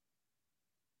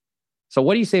 So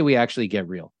what do you say we actually get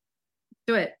real?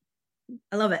 Do it.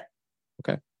 I love it.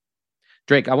 Okay.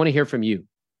 Drake, I want to hear from you.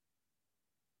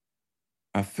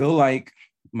 I feel like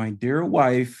my dear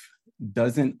wife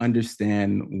doesn't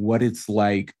understand what it's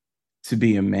like to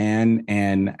be a man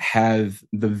and have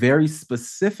the very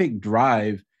specific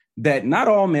drive that not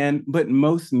all men, but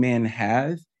most men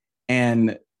have,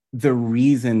 and the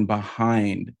reason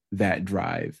behind that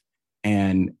drive.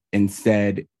 And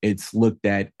instead, it's looked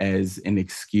at as an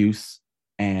excuse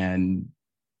and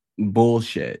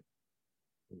bullshit.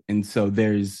 And so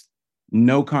there's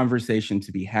no conversation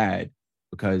to be had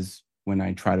because when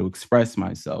I try to express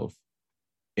myself,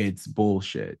 it's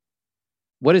bullshit.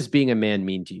 What does being a man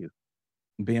mean to you?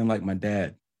 Being like my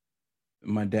dad.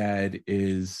 My dad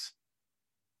is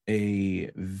a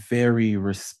very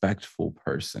respectful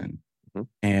person. Mm-hmm.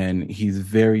 And he's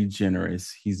very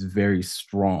generous. He's very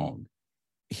strong.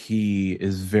 He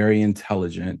is very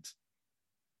intelligent.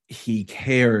 He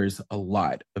cares a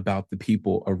lot about the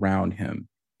people around him.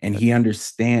 And he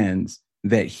understands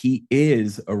that he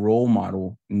is a role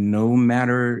model, no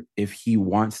matter if he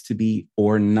wants to be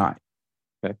or not.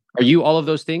 Okay. Are you all of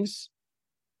those things?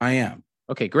 I am.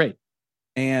 Okay, great.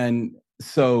 And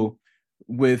so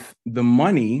with the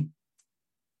money,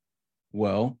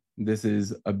 well, this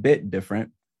is a bit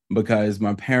different because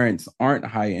my parents aren't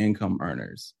high income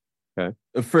earners. Okay.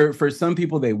 For some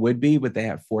people, they would be, but they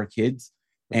have 4 kids.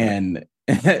 Okay. And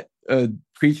a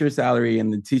preacher salary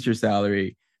and the teacher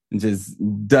salary just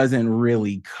doesn't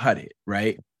really cut it,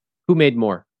 right? Who made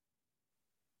more?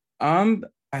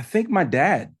 I think my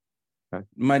dad. Okay.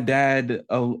 My dad,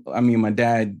 my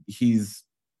dad,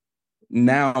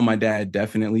 my dad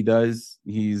definitely does.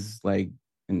 He's like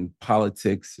in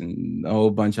politics and a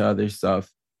whole bunch of other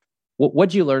stuff. What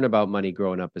did you learn about money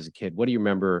growing up as a kid? What do you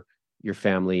remember your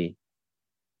family,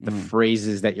 the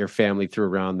phrases that your family threw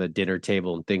around the dinner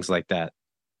table and things like that?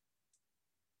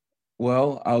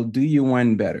 Well, I'll do you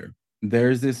one better.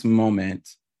 There's this moment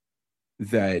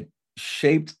that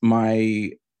shaped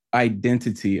my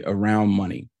identity around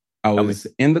money. I was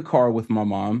in the car with my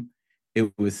mom.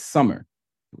 It was summer.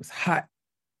 It was hot.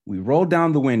 We rolled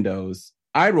down the windows.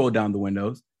 I rolled down the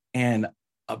windows, and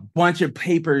a bunch of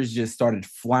papers just started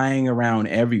flying around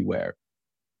everywhere.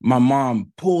 My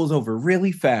mom pulls over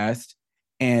really fast,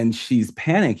 and she's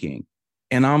panicking.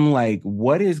 And I'm like,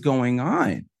 what is going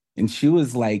on? And she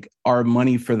was like, our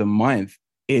money for the month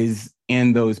is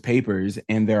in those papers,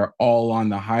 and they're all on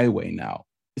the highway now.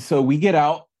 So we get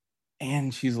out,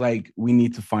 and she's like, we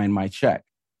need to find my check.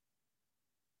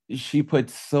 She put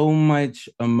so much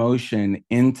emotion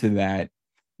into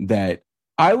that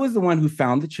I was the one who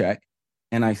found the check,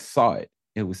 and I saw it.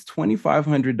 It was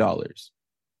 $2,500. It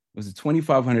was a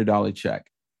 $2,500 check.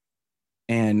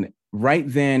 And right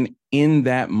then, in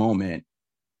that moment,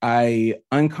 I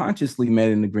unconsciously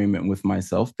made an agreement with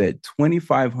myself that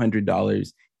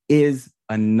 $2,500 is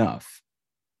enough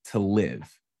to live.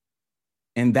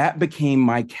 And that became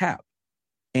my cap.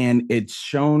 And it's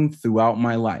shown throughout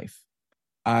my life.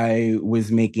 I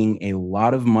was making a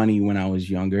lot of money when I was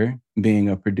younger, being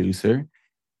a producer,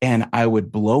 and I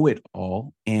would blow it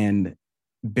all and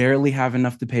barely have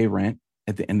enough to pay rent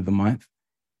at the end of the month.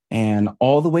 And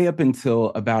all the way up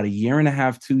until about 1.5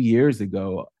 years, 2 years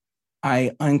ago,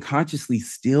 I unconsciously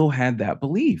still had that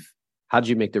belief. How'd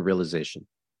you make the realization?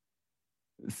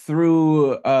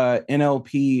 Through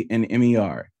NLP and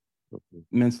MER,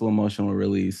 mental emotional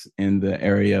release in the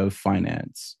area of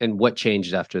finance. And what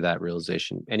changed after that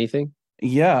realization? Anything?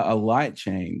 Yeah, a lot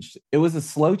changed. It was a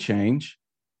slow change.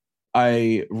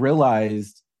 I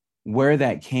realized where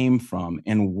that came from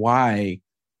and why,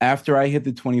 after I hit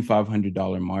the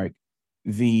 $2,500 mark,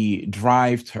 the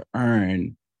drive to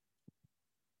earn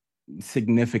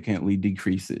significantly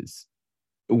decreases.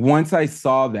 Once I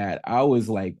saw that, I was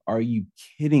like, are you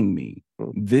kidding me?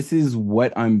 This is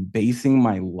what I'm basing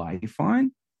my life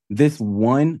on? This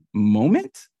one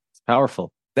moment? It's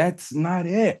powerful. That's not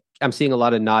it. I'm seeing a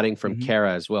lot of nodding from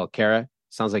Kara as well. Kara,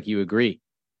 sounds like you agree.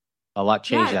 A lot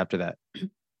changed after that.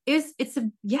 Yes.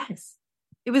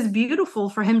 It was beautiful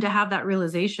for him to have that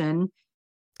realization.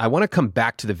 I want to come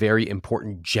back to the very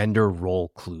important gender role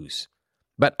clues.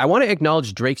 But I want to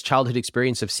acknowledge Drake's childhood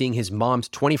experience of seeing his mom's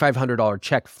 $2,500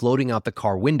 check floating out the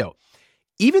car window.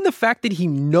 Even the fact that he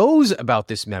knows about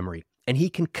this memory and he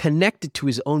can connect it to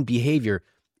his own behavior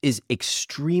is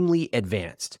extremely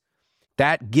advanced.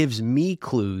 That gives me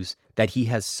clues that he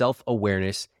has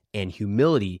self-awareness and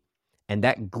humility, and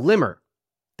that glimmer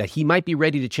that he might be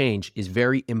ready to change is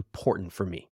very important for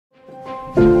me.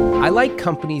 I like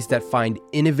companies that find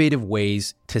innovative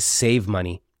ways to save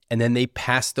money, and then they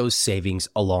pass those savings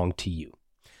along to you.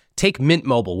 Take Mint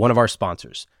Mobile, one of our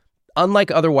sponsors.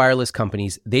 Unlike other wireless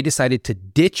companies, they decided to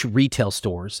ditch retail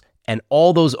stores and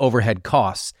all those overhead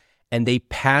costs, and they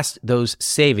passed those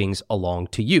savings along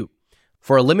to you.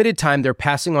 For a limited time, they're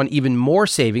passing on even more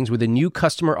savings with a new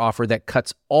customer offer that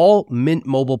cuts all Mint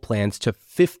Mobile plans to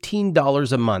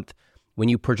 $15 a month when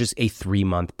you purchase a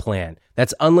 3-month plan.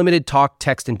 That's unlimited talk,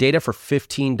 text, and data for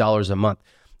 $15 a month.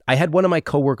 I had one of my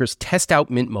coworkers test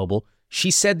out Mint Mobile. She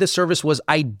said the service was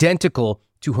identical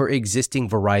to her existing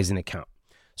Verizon account.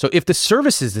 So if the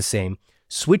service is the same,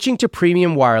 switching to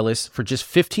premium wireless for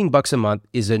just $15 a month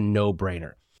is a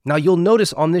no-brainer. Now, you'll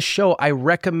notice on this show, I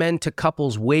recommend to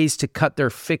couples ways to cut their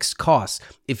fixed costs.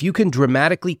 If you can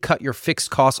dramatically cut your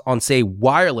fixed costs on, say,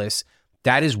 wireless,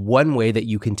 that is one way that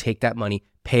you can take that money,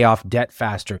 pay off debt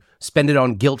faster, spend it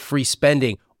on guilt-free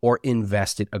spending, or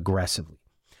invest it aggressively.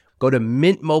 Go to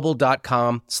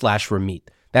mintmobile.com/Ramit.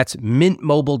 That's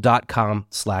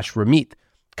mintmobile.com/Ramit.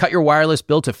 Cut your wireless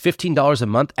bill to $15 a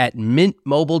month at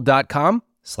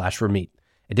mintmobile.com/Ramit.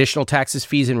 Additional taxes,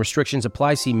 fees, and restrictions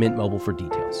apply. See Mint Mobile for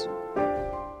details.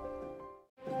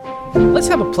 Let's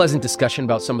have a pleasant discussion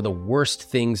about some of the worst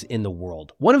things in the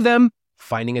world. One of them,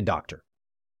 finding a doctor.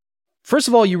 First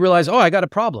of all, you realize, I got a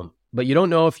problem, but you don't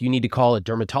know if you need to call a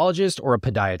dermatologist or a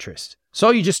podiatrist. So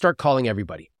you just start calling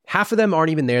everybody. Half of them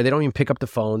aren't even there. They don't even pick up the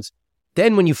phones.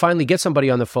 Then when you finally get somebody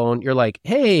on the phone, you're like,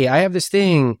 hey, I have this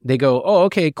thing. They go, oh,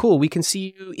 okay, cool. We can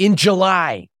see you in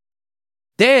July.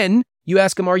 Then you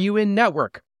ask them, are you in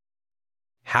network?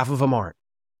 half of them aren't.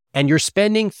 And you're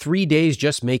spending 3 days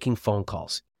just making phone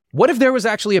calls. What if there was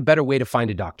actually a better way to find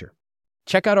a doctor?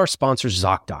 Check out our sponsor,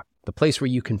 ZocDoc, the place where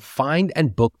you can find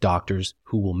and book doctors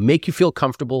who will make you feel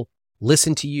comfortable,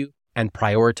 listen to you, and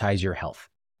prioritize your health.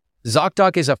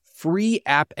 ZocDoc is a free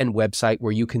app and website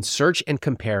where you can search and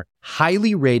compare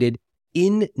highly rated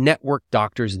in-network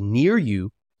doctors near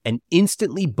you and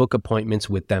instantly book appointments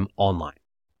with them online.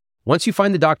 Once you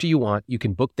find the doctor you want, you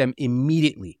can book them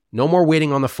immediately. No more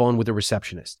waiting on the phone with a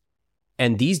receptionist.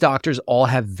 And these doctors all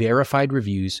have verified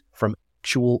reviews from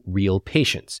actual real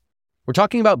patients. We're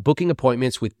talking about booking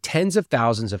appointments with tens of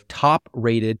thousands of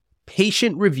top-rated,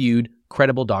 patient-reviewed,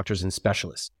 credible doctors and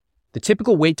specialists. The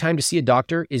typical wait time to see a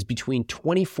doctor is between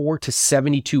 24 to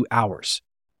 72 hours.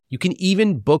 You can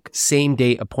even book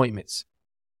same-day appointments.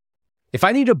 If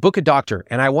I need to book a doctor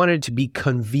and I wanted it to be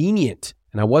convenient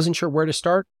and I wasn't sure where to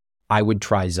start, I would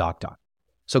try ZocDoc.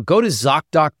 So go to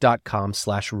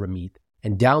ZocDoc.com/Ramit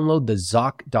and download the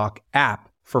ZocDoc app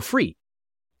for free.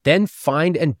 Then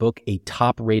find and book a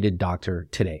top-rated doctor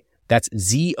today. That's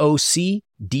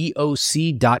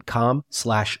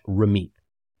ZocDoc.com/Ramit.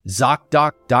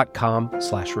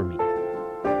 ZocDoc.com/Ramit.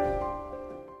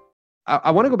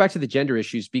 I want to go back to the gender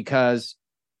issues because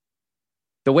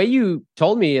the way you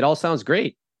told me, it all sounds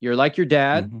great. You're like your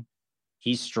dad. Mm-hmm.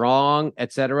 He's strong,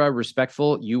 etc.,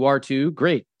 respectful. You are too.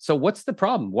 Great. So what's the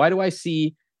problem? Why do I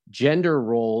see gender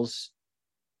roles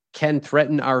can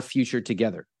threaten our future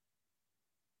together?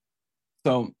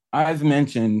 So I've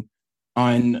mentioned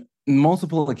on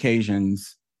multiple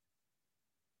occasions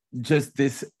just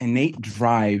this innate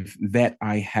drive that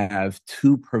I have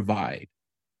to provide,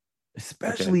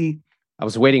 especially. Okay. I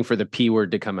was waiting for the P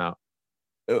word to come out.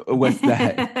 What's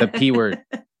that? The P word.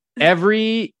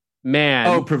 Every man.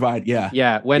 Oh, provide. Yeah.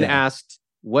 Yeah. When asked,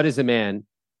 what is a man?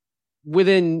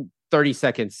 Within 30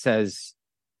 seconds says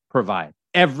provide.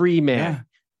 Every man. Yeah.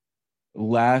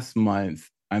 Last month,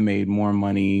 I made more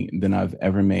money than I've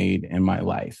ever made in my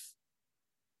life.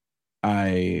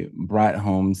 I brought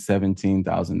home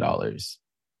 $17,000,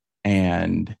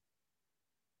 and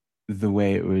the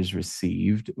way it was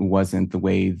received wasn't the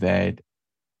way that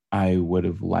I would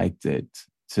have liked it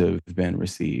to have been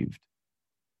received.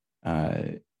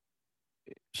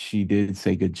 She did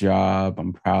say, good job.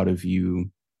 I'm proud of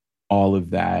you. All of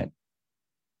that.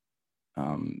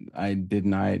 I did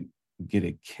not get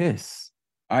a kiss.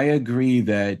 I agree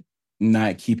that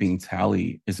not keeping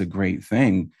tally is a great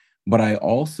thing, but I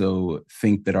also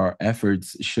think that our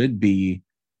efforts should be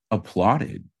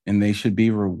applauded and they should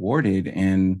be rewarded.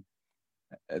 And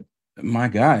my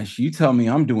gosh, you tell me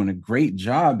I'm doing a great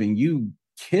job and you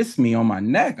kiss me on my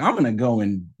neck, I'm going to go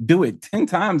and do it 10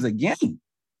 times again.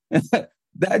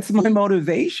 That's my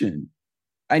motivation.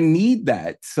 I need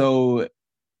that. So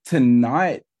to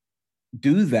not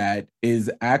do that is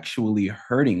actually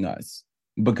hurting us,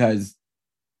 because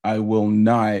I will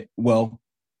not,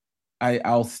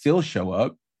 I'll still show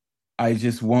up. I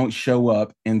just won't show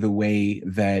up in the way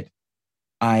that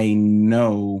I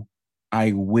know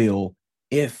I will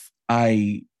if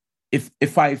I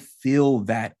feel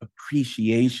that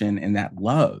appreciation and that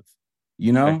love,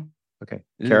 you know? Okay.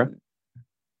 Kara?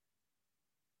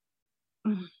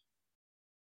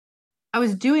 I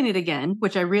was doing it again,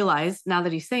 which I realized now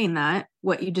that he's saying that,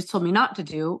 what you just told me not to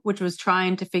do, which was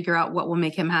trying to figure out what will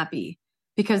make him happy.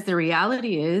 Because the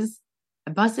reality is,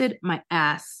 I busted my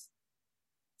ass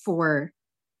for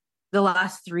the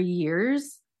last 3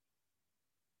 years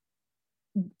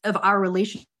of our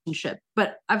relationship.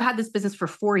 But I've had this business for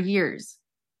 4 years,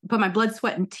 put my blood,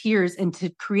 sweat, and tears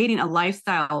into creating a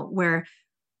lifestyle where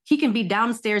he can be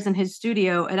downstairs in his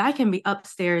studio and I can be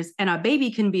upstairs, and our baby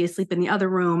can be asleep in the other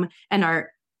room, and our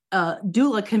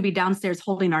doula can be downstairs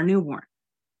holding our newborn.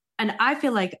 And I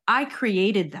feel like I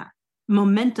created that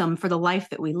momentum for the life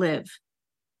that we live.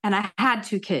 And I had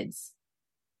 2 kids.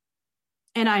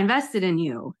 And I invested in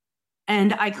you.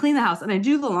 And I clean the house and I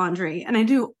do the laundry and I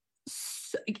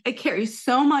carry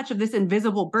so much of this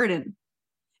invisible burden.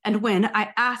 And when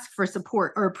I ask for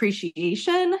support or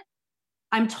appreciation,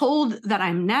 I'm told that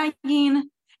I'm nagging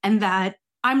and that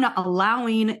I'm not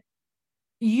allowing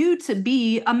you to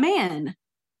be a man,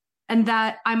 and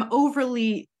that I'm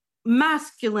overly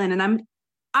masculine, and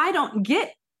I don't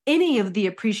get any of the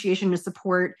appreciation or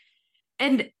support.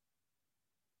 And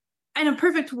in a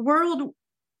perfect world,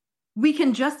 we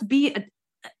can just be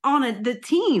on the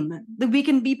team, that we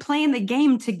can be playing the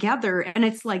game together. And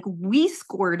it's like we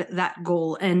scored that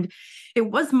goal. And it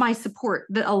was my support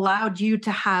that allowed you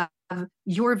to have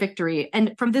your victory.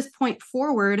 And from this point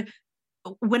forward,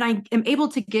 when I am able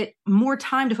to get more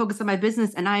time to focus on my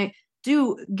business and I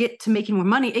do get to making more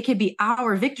money, it could be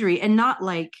our victory and not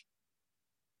like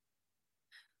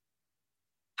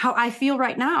how I feel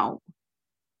right now,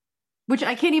 which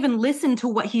I can't even listen to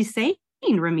what he's saying,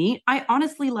 Ramit. I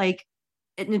honestly, like,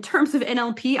 in terms of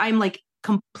NLP, I'm like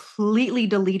completely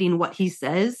deleting what he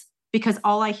says because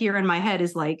all I hear in my head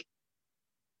is like,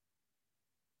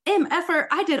 effort,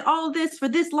 I did all of this for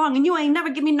this long and you ain't never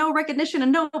give me no recognition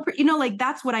and no, like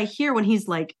that's what I hear when he's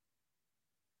like,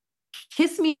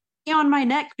 kiss me on my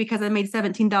neck because I made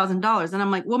 $17,000. And I'm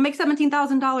like, well, make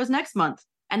 $17,000 next month.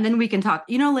 And then we can talk,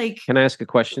 like. Can I ask a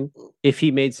question? If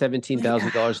he made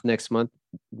 $17,000 next month,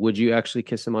 would you actually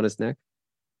kiss him on his neck?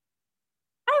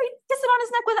 I would kiss him on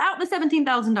his neck without the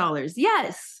 $17,000.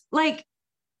 Yes. Like.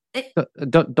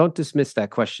 Don't dismiss that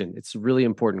question. It's a really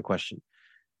important question.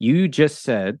 You just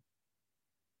said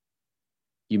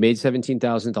you made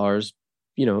 $17,000,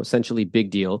 essentially big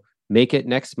deal. Make it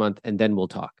next month and then we'll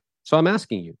talk. So I'm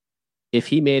asking you, if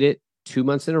he made it 2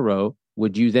 months in a row,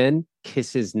 would you then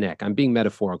kiss his neck? I'm being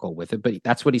metaphorical with it, but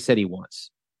that's what he said he wants.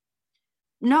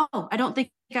 No, I don't think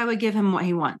I would give him what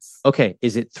he wants. Okay.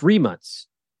 Is it 3 months?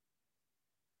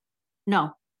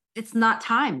 No, it's not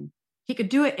time. He could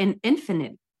do it in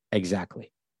infinite.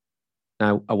 Exactly.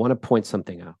 Now, I want to point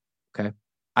something out. Okay.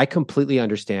 I completely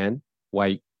understand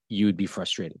why you would be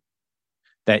frustrated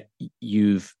that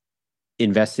you've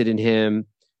invested in him.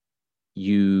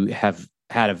 You have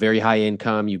had a very high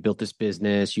income. You built this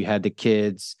business. You had the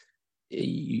kids,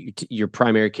 your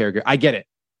primary caregiver. I get it.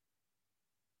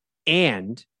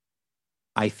 And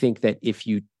I think that if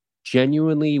you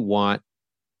genuinely want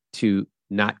to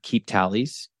not keep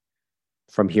tallies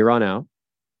from here on out,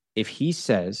 if he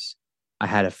says, I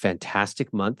had a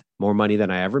fantastic month, more money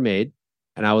than I ever made,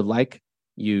 and I would like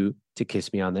you to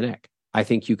kiss me on the neck, I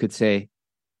think you could say,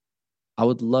 I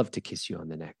would love to kiss you on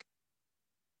the neck.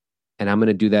 And I'm going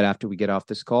to do that after we get off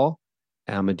this call.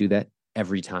 And I'm going to do that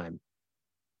every time,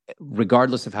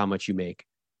 regardless of how much you make,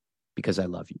 because I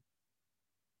love you.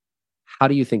 How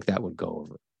do you think that would go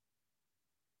over?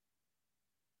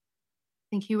 I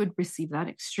think he would receive that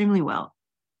extremely well.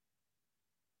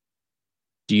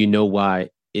 Do you know why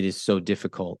it is so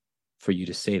difficult for you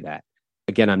to say that?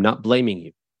 Again, I'm not blaming you.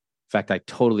 In fact, I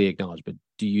totally acknowledge, but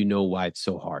do you know why it's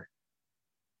so hard?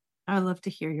 I would love to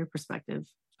hear your perspective.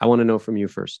 I want to know from you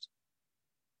first.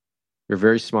 You're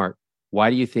very smart. Why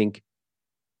do you think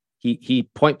he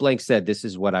point blank said, this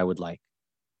is what I would like?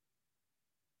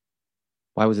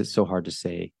 Why was it so hard to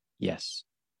say yes?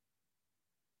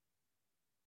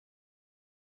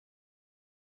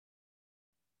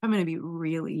 I'm going to be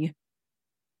really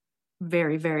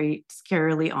very, very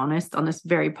scarily honest on this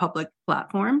very public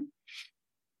platform.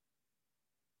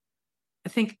 I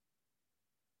think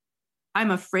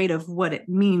I'm afraid of what it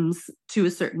means to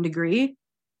a certain degree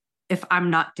if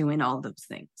I'm not doing all those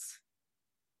things.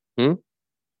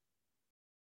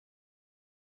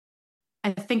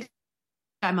 I think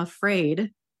I'm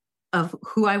afraid of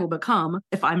who I will become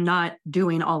if I'm not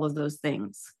doing all of those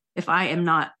things. If I am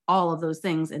not all of those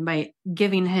things, and by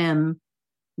giving him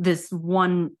this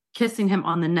one, kissing him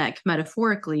on the neck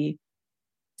metaphorically,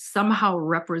 somehow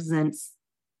represents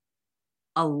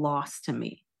a loss to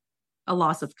me, a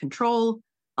loss of control,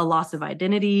 a loss of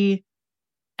identity.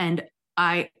 And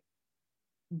I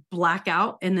black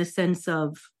out in the sense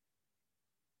of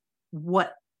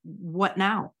what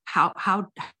now?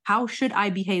 How should I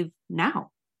behave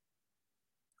now?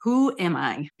 Who am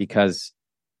I? Because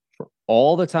for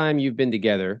all the time you've been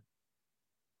together,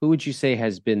 who would you say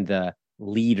has been the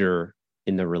leader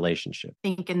in the relationship?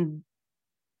 I think in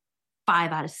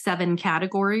 5 out of 7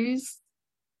 categories,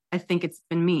 I think it's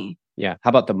been me. Yeah. How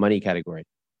about the money category?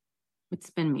 It's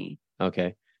been me.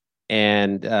 Okay.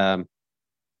 And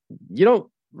you don't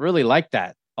really like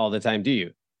that all the time, do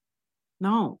you?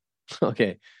 No.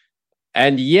 Okay.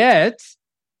 And yet,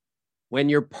 when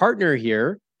your partner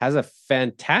here has a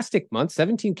fantastic month,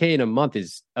 17K in a month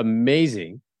is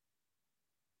amazing.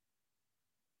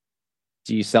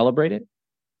 Do you celebrate it?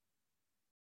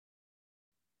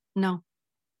 No.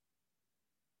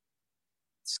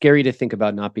 It's scary to think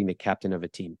about not being the captain of a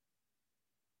team,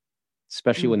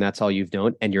 especially when that's all you've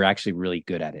known and you're actually really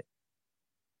good at it.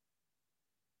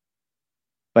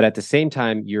 But at the same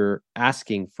time, you're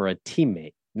asking for a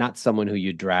teammate, not someone who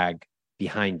you drag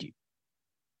behind you.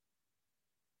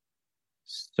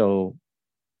 So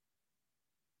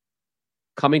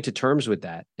coming to terms with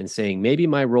that and saying, maybe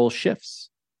my role shifts,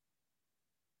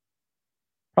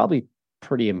 probably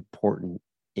pretty important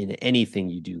in anything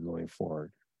you do going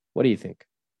forward. What do you think?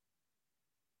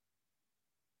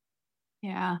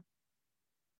 Yeah.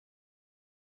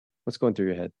 What's going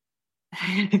through your head?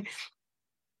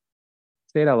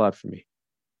 Say it out loud for me.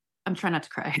 I'm trying not to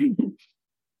cry.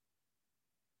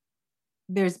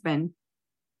 There's been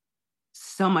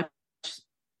so much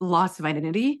loss of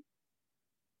identity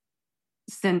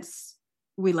since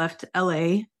we left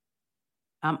LA.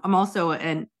 I'm also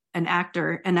an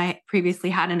actor, and I previously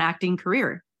had an acting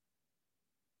career.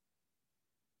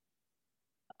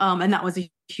 And that was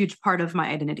a huge part of my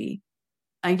identity.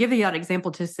 I give you that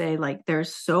example to say, like,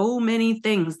 there's so many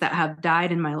things that have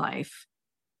died in my life.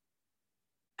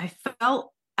 I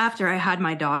felt after I had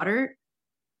my daughter,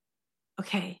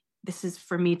 okay, this is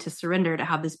for me to surrender, to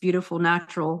have this beautiful,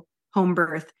 natural home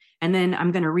birth. And then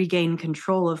I'm going to regain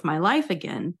control of my life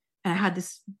again. And I had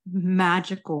this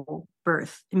magical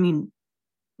birth. I mean,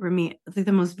 for me, I think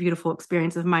the most beautiful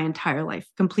experience of my entire life,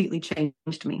 completely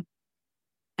changed me.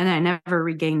 And I never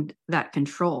regained that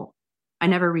control. I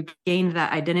never regained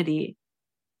that identity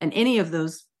and any of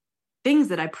those things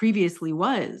that I previously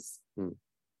was.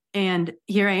 And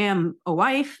here I am, a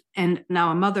wife, and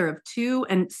now a mother of two,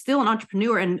 and still an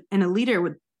entrepreneur and a leader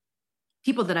with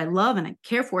people that I love and I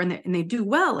care for, and they do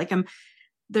well. Like,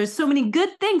 there's so many good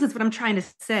things. That's what I'm trying to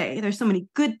say. There's so many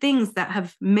good things that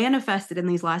have manifested in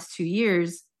these last 2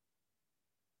 years.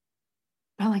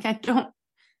 But like, I don't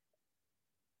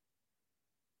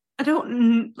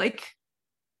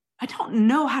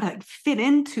know how to fit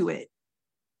into it.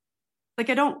 Like,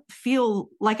 I don't feel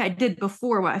like I did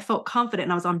before, where I felt confident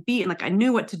and I was on beat and like I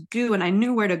knew what to do and I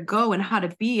knew where to go and how to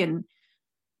be. And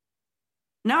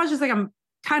now it's just like I'm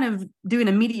kind of doing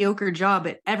a mediocre job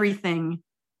at everything.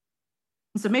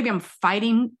 And so maybe I'm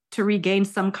fighting to regain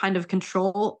some kind of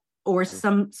control or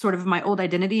some sort of my old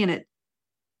identity, and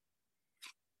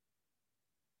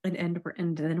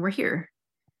then we're here.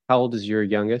 How old is your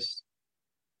youngest?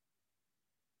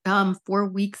 4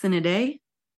 weeks and a day.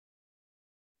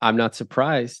 I'm not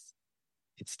surprised.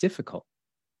 It's difficult.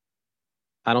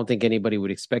 I don't think anybody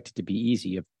would expect it to be easy.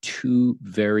 You have 2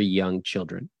 very young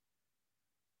children.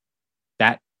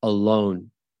 That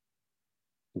alone,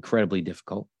 incredibly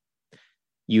difficult.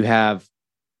 You have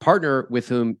a partner with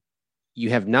whom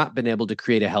you have not been able to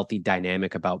create a healthy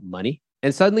dynamic about money.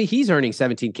 And suddenly he's earning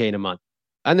 $17K in a month.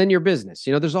 And then your business.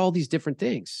 There's all these different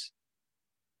things.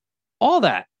 All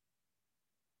that.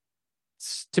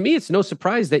 To me, it's no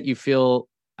surprise that you feel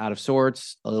out of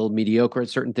sorts, a little mediocre at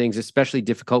certain things, especially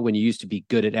difficult when you used to be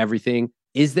good at everything.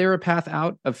 Is there a path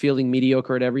out of feeling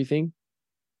mediocre at everything?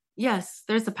 Yes,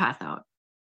 there's a path out.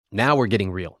 Now we're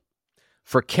getting real.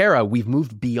 For Kara, we've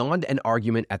moved beyond an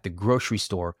argument at the grocery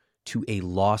store to a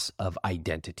loss of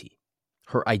identity.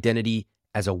 Her identity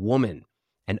as a woman,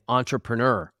 an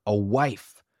entrepreneur, a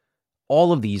wife,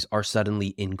 all of these are suddenly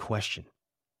in question.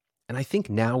 And I think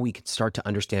now we can start to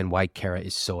understand why Kara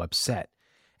is so upset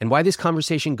and why this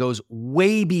conversation goes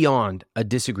way beyond a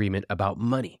disagreement about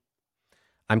money.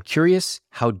 I'm curious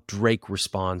how Drake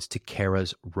responds to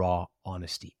Kara's raw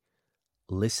honesty.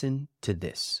 Listen to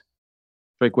this.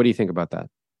 Drake, what do you think about that?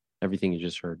 Everything you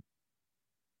just heard.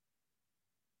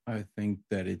 I think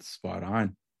that it's spot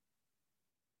on.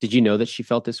 Did you know that she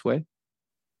felt this way?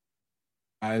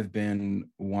 I've been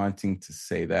wanting to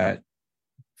say that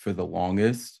for the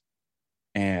longest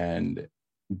and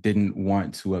didn't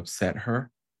want to upset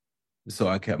her. So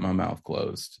I kept my mouth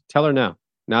closed. Tell her now.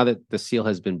 Now that the seal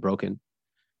has been broken,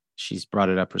 she's brought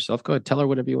it up herself. Go ahead. Tell her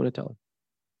whatever you want to tell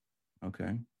her.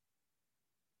 Okay.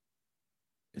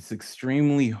 It's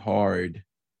extremely hard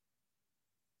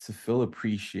to feel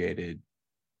appreciated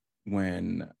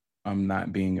when I'm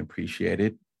not being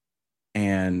appreciated.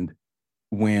 And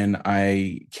when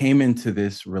I came into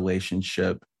this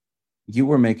relationship, you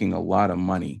were making a lot of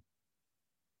money.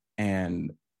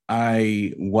 And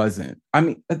I wasn't. I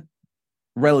mean,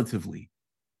 relatively,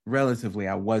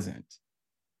 I wasn't.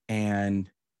 And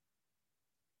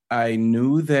I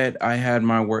knew that I had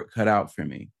my work cut out for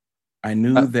me. I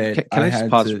knew that can I had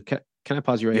pause? to... Can I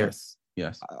pause you right here?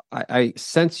 Yes. I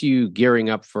sense you gearing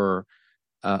up for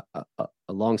a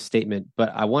long statement, but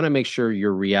I want to make sure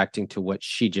you're reacting to what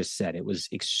she just said. It was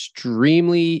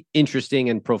extremely interesting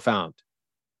and profound.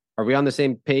 Are we on the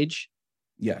same page?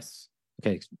 Yes.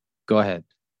 Okay, go ahead.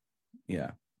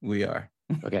 Yeah, we are.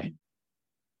 Okay.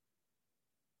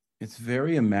 It's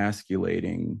very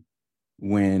emasculating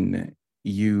when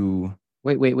you...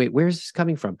 Wait. Where's this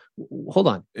coming from? Hold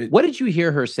on. What did you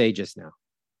hear her say just now?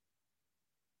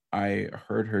 I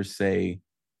heard her say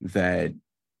that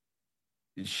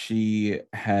she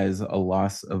has a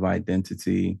loss of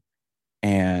identity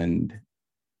and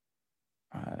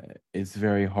it's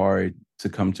very hard to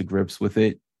come to grips with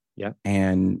it. Yeah.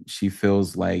 And she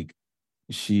feels like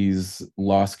she's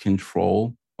lost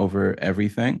control over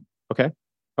everything. Okay.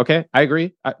 I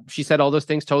agree. She said all those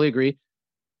things. Totally agree.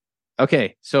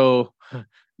 Okay. So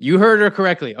you heard her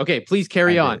correctly. Okay. Please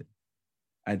carry on.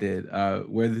 I did.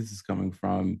 Where this is coming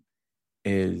from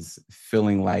is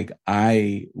feeling like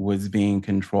I was being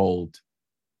controlled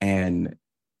and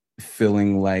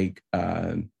feeling like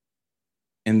in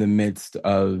the midst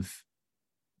of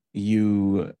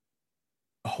you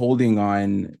holding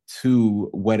on to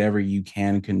whatever you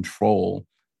can control,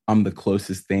 I'm the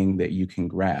closest thing that you can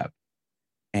grab.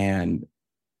 And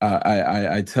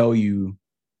I tell you,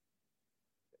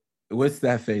 what's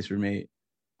that face, Ramit?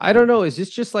 I don't know. Is this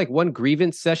just like one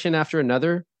grievance session after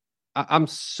another? I'm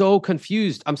so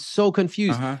confused.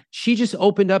 She just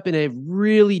opened up in a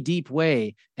really deep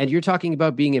way. And you're talking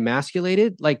about being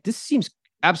emasculated? Like, this seems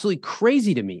absolutely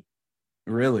crazy to me.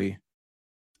 Really?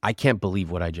 I can't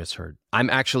believe what I just heard. I'm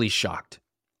actually shocked.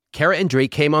 Kara and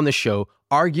Drake came on the show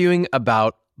arguing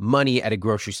about money at a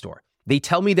grocery store. They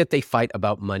tell me that they fight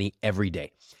about money every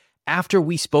day. After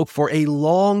we spoke for a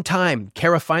long time,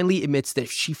 Kara finally admits that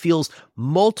she feels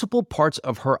multiple parts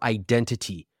of her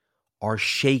identity are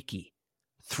shaky,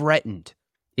 threatened.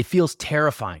 It feels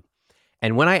terrifying.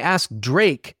 And when I ask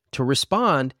Drake to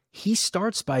respond, he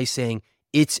starts by saying,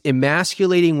 it's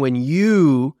emasculating when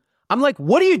you... I'm like,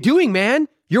 what are you doing, man?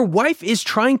 Your wife is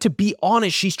trying to be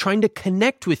honest. She's trying to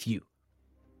connect with you.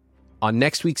 On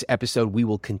next week's episode, we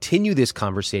will continue this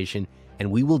conversation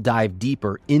and we will dive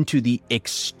deeper into the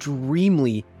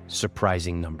extremely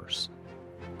surprising numbers.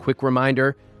 Quick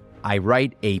reminder, I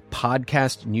write a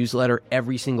podcast newsletter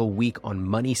every single week on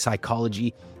money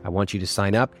psychology. I want you to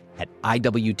sign up at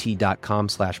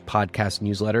iwt.com/podcast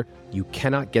newsletter. You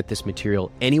cannot get this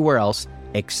material anywhere else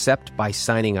except by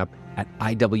signing up at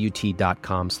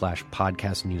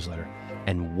iwt.com/podcast newsletter.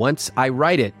 And once I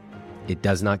write it, it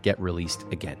does not get released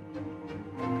again.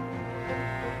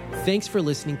 Thanks for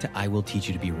listening to I Will Teach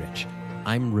You to Be Rich.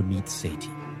 I'm Ramit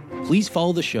Sethi. Please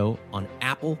follow the show on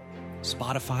Apple,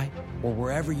 Spotify, or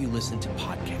wherever you listen to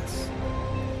podcasts.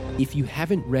 If you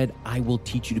haven't read I Will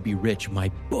Teach You to Be Rich, my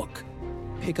book,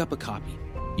 pick up a copy.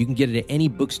 You can get it at any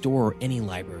bookstore or any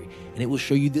library, and it will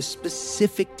show you the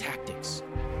specific tactics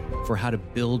for how to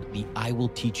build the I Will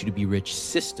Teach You to Be Rich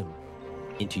system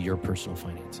into your personal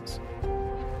finances.